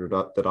 500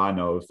 that I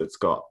know of that's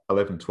got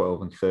 11,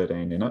 12, and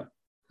 13 in it.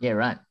 Yeah,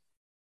 right.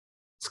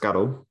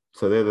 Scuttle.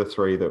 So they're the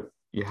 3 that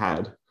you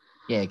had.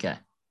 Yeah, okay.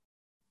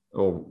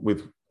 Or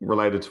with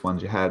related to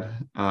ones you had.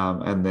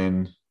 And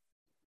then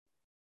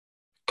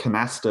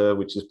Canasta,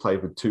 which is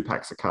played with 2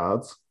 packs of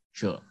cards.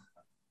 Sure.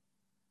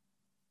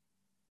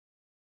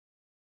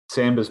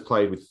 Samba's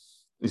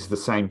is the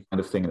same kind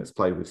of thing, and it's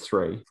played with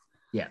 3.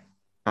 Yeah.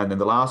 And then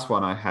the last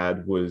one I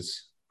had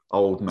was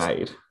Old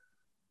Maid.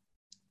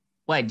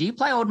 Wait, do you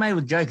play Old Maid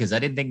with jokers? I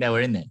didn't think they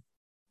were in there.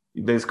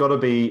 There's got to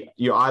be,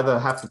 you either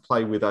have to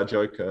play with a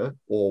joker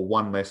or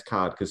one less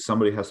card, because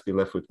somebody has to be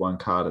left with 1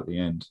 card at the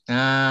end.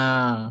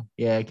 Yeah,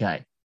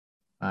 okay.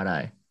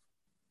 Righto.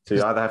 So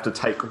you either have to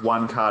take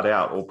 1 card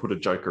out or put a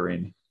joker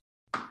in.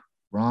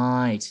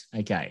 Right.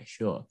 Okay,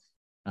 sure.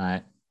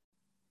 I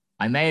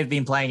may have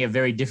been playing a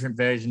very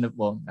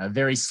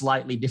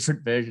slightly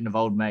different version of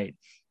Old Maid,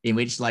 in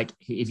which, like,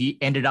 if you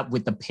ended up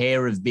with the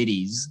pair of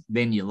biddies,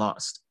 then you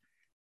lost.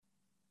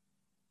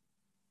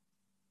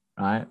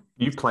 Right?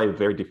 You play a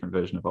very different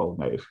version of Old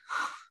Maid.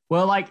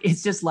 Well, like,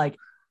 it's just like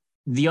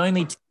the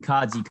only 2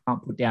 cards you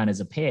can't put down as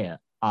a pair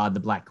are the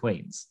Black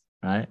Queens,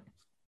 right?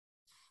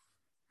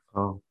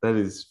 Oh, that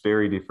is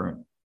very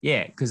different.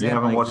 Yeah, because you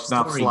haven't watched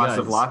enough Slice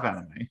of Life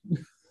anime.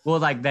 Well,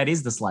 like, that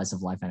is the Slice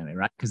of Life anime,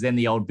 right? Because then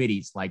the old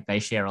biddies, like, they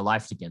share a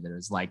life together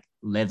as, like,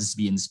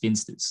 lesbian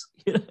spinsters.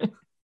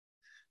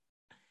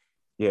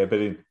 Yeah,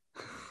 but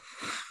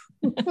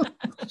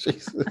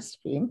Jesus,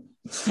 Finn.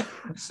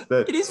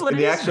 It is what in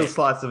it the is, actual mate.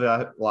 Slice of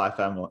Life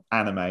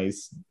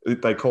animes,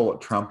 they call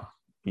it Trump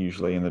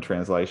usually in the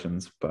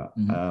translations, but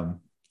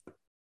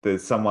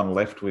there's someone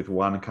left with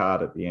 1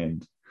 card at the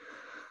end.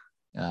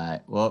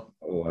 Well,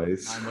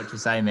 always. I know what you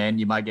say, man.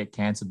 You might get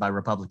cancelled by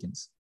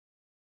Republicans.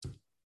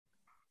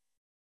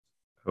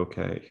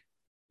 Okay.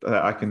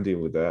 I can deal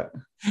with that.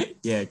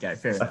 Yeah, okay,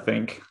 fair enough. I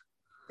think.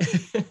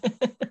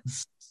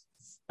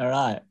 All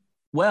right.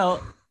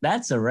 Well,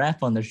 that's a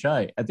wrap on the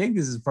show. I think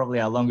this is probably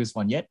our longest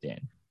one yet,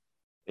 Dan.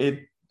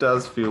 It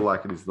does feel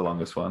like it is the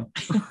longest one.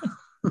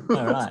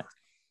 All right.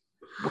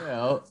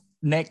 Well,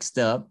 next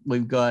up,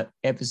 we've got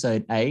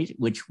episode 8,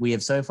 which we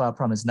have so far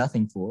promised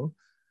nothing for.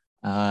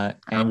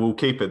 And we'll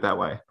keep it that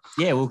way.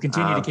 Yeah, we'll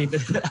continue to keep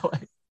it that way.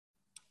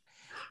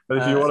 But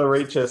if you want to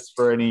reach us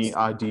for any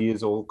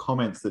ideas or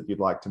comments that you'd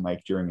like to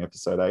make during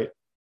episode 8,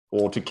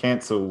 or to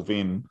cancel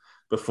Vin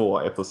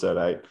before episode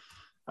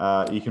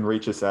 8, you can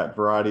reach us at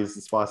varieties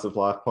the spice of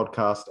life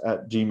podcast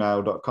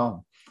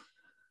 @gmail.com.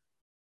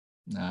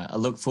 I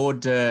look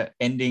forward to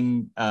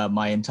ending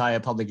my entire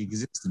public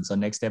existence on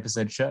next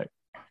episode show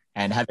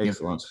and having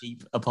Excellent. a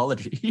deep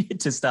apology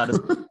to start us.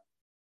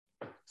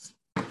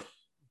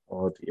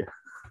 Oh dear.